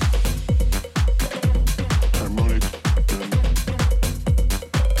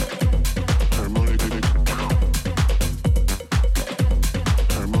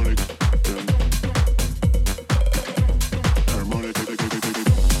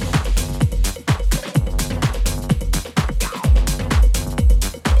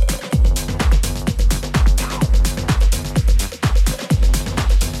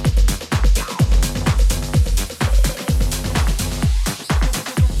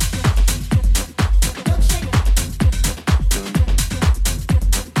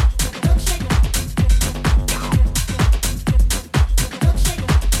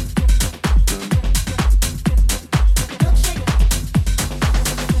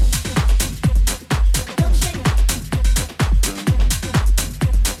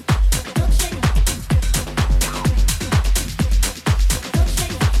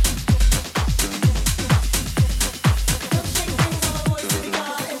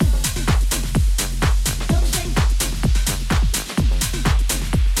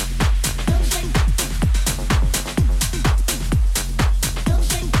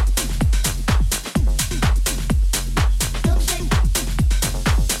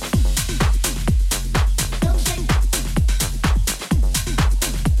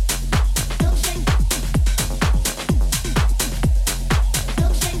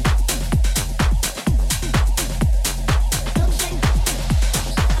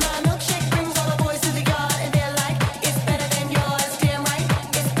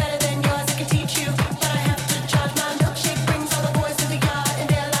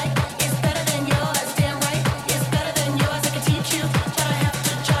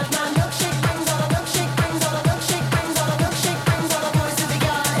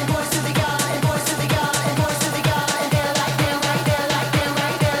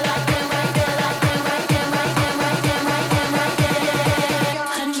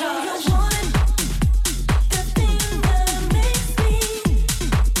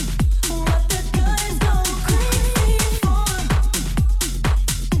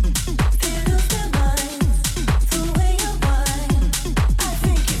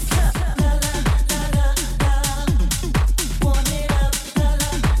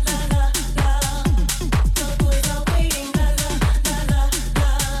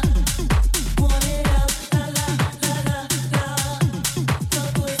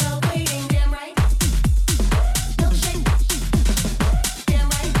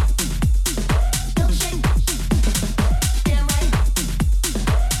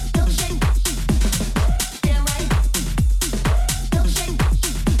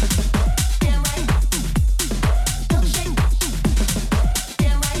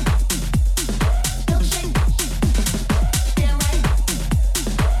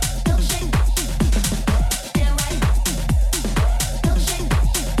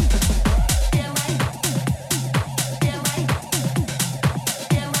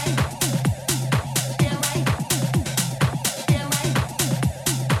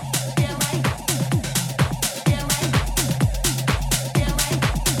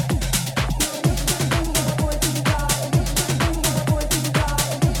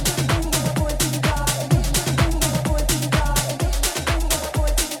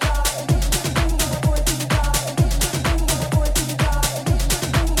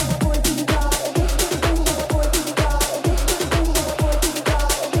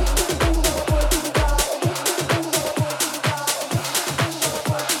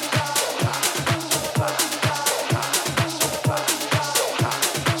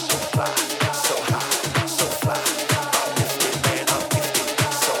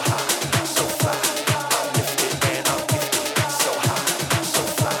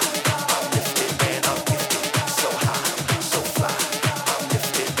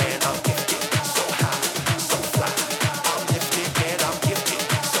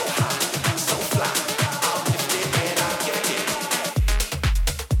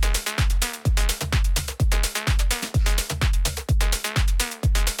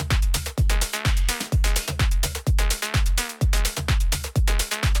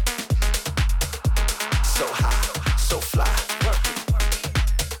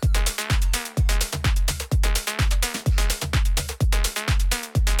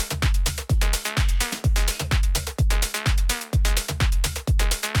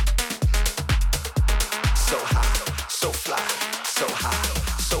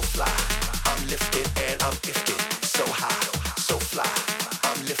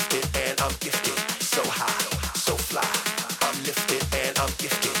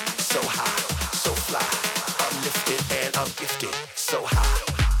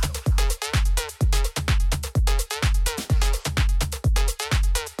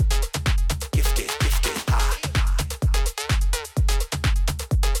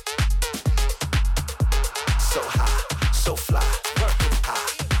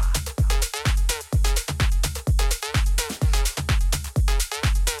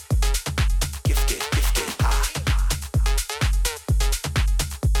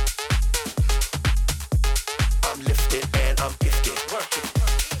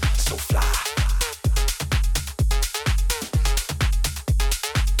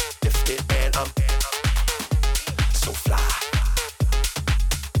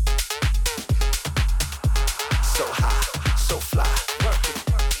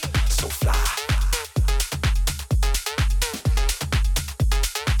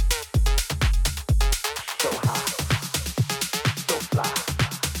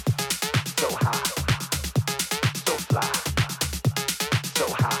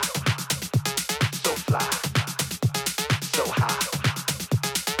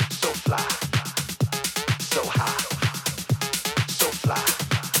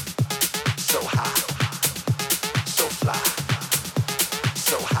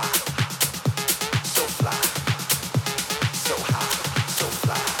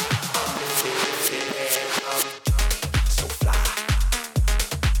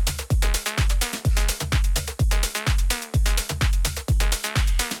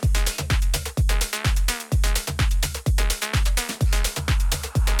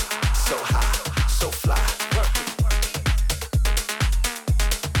 So high, so fly.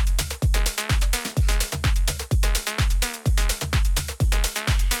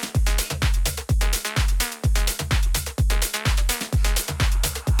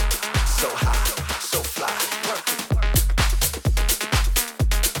 So high, so fly.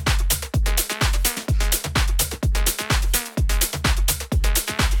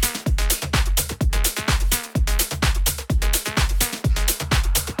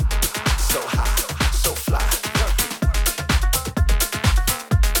 So high, so fly.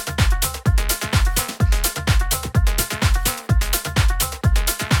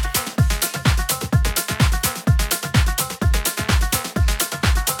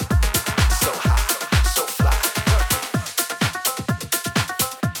 So high, so fly.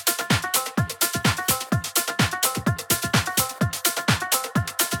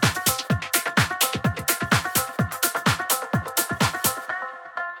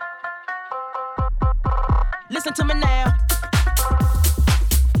 Listen to me now.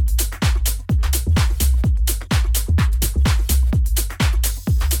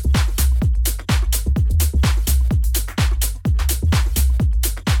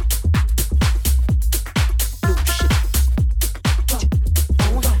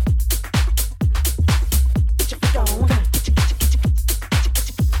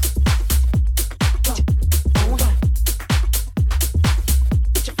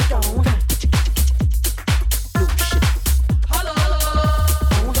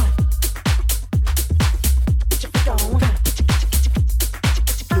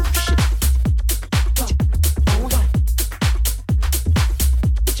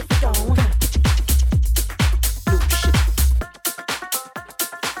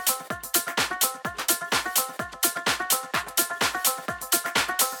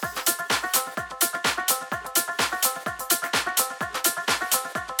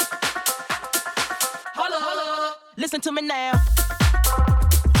 Listen to me now.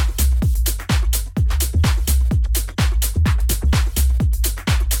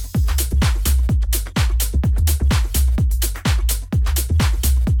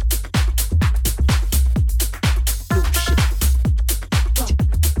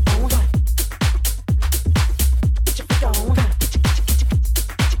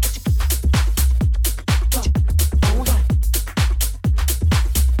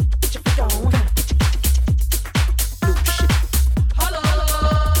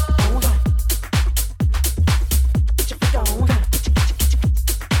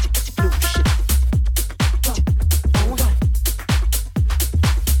 Listen to me now.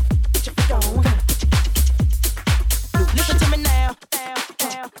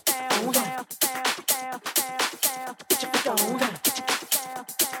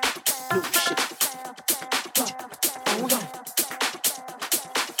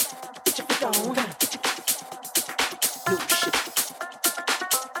 New shit.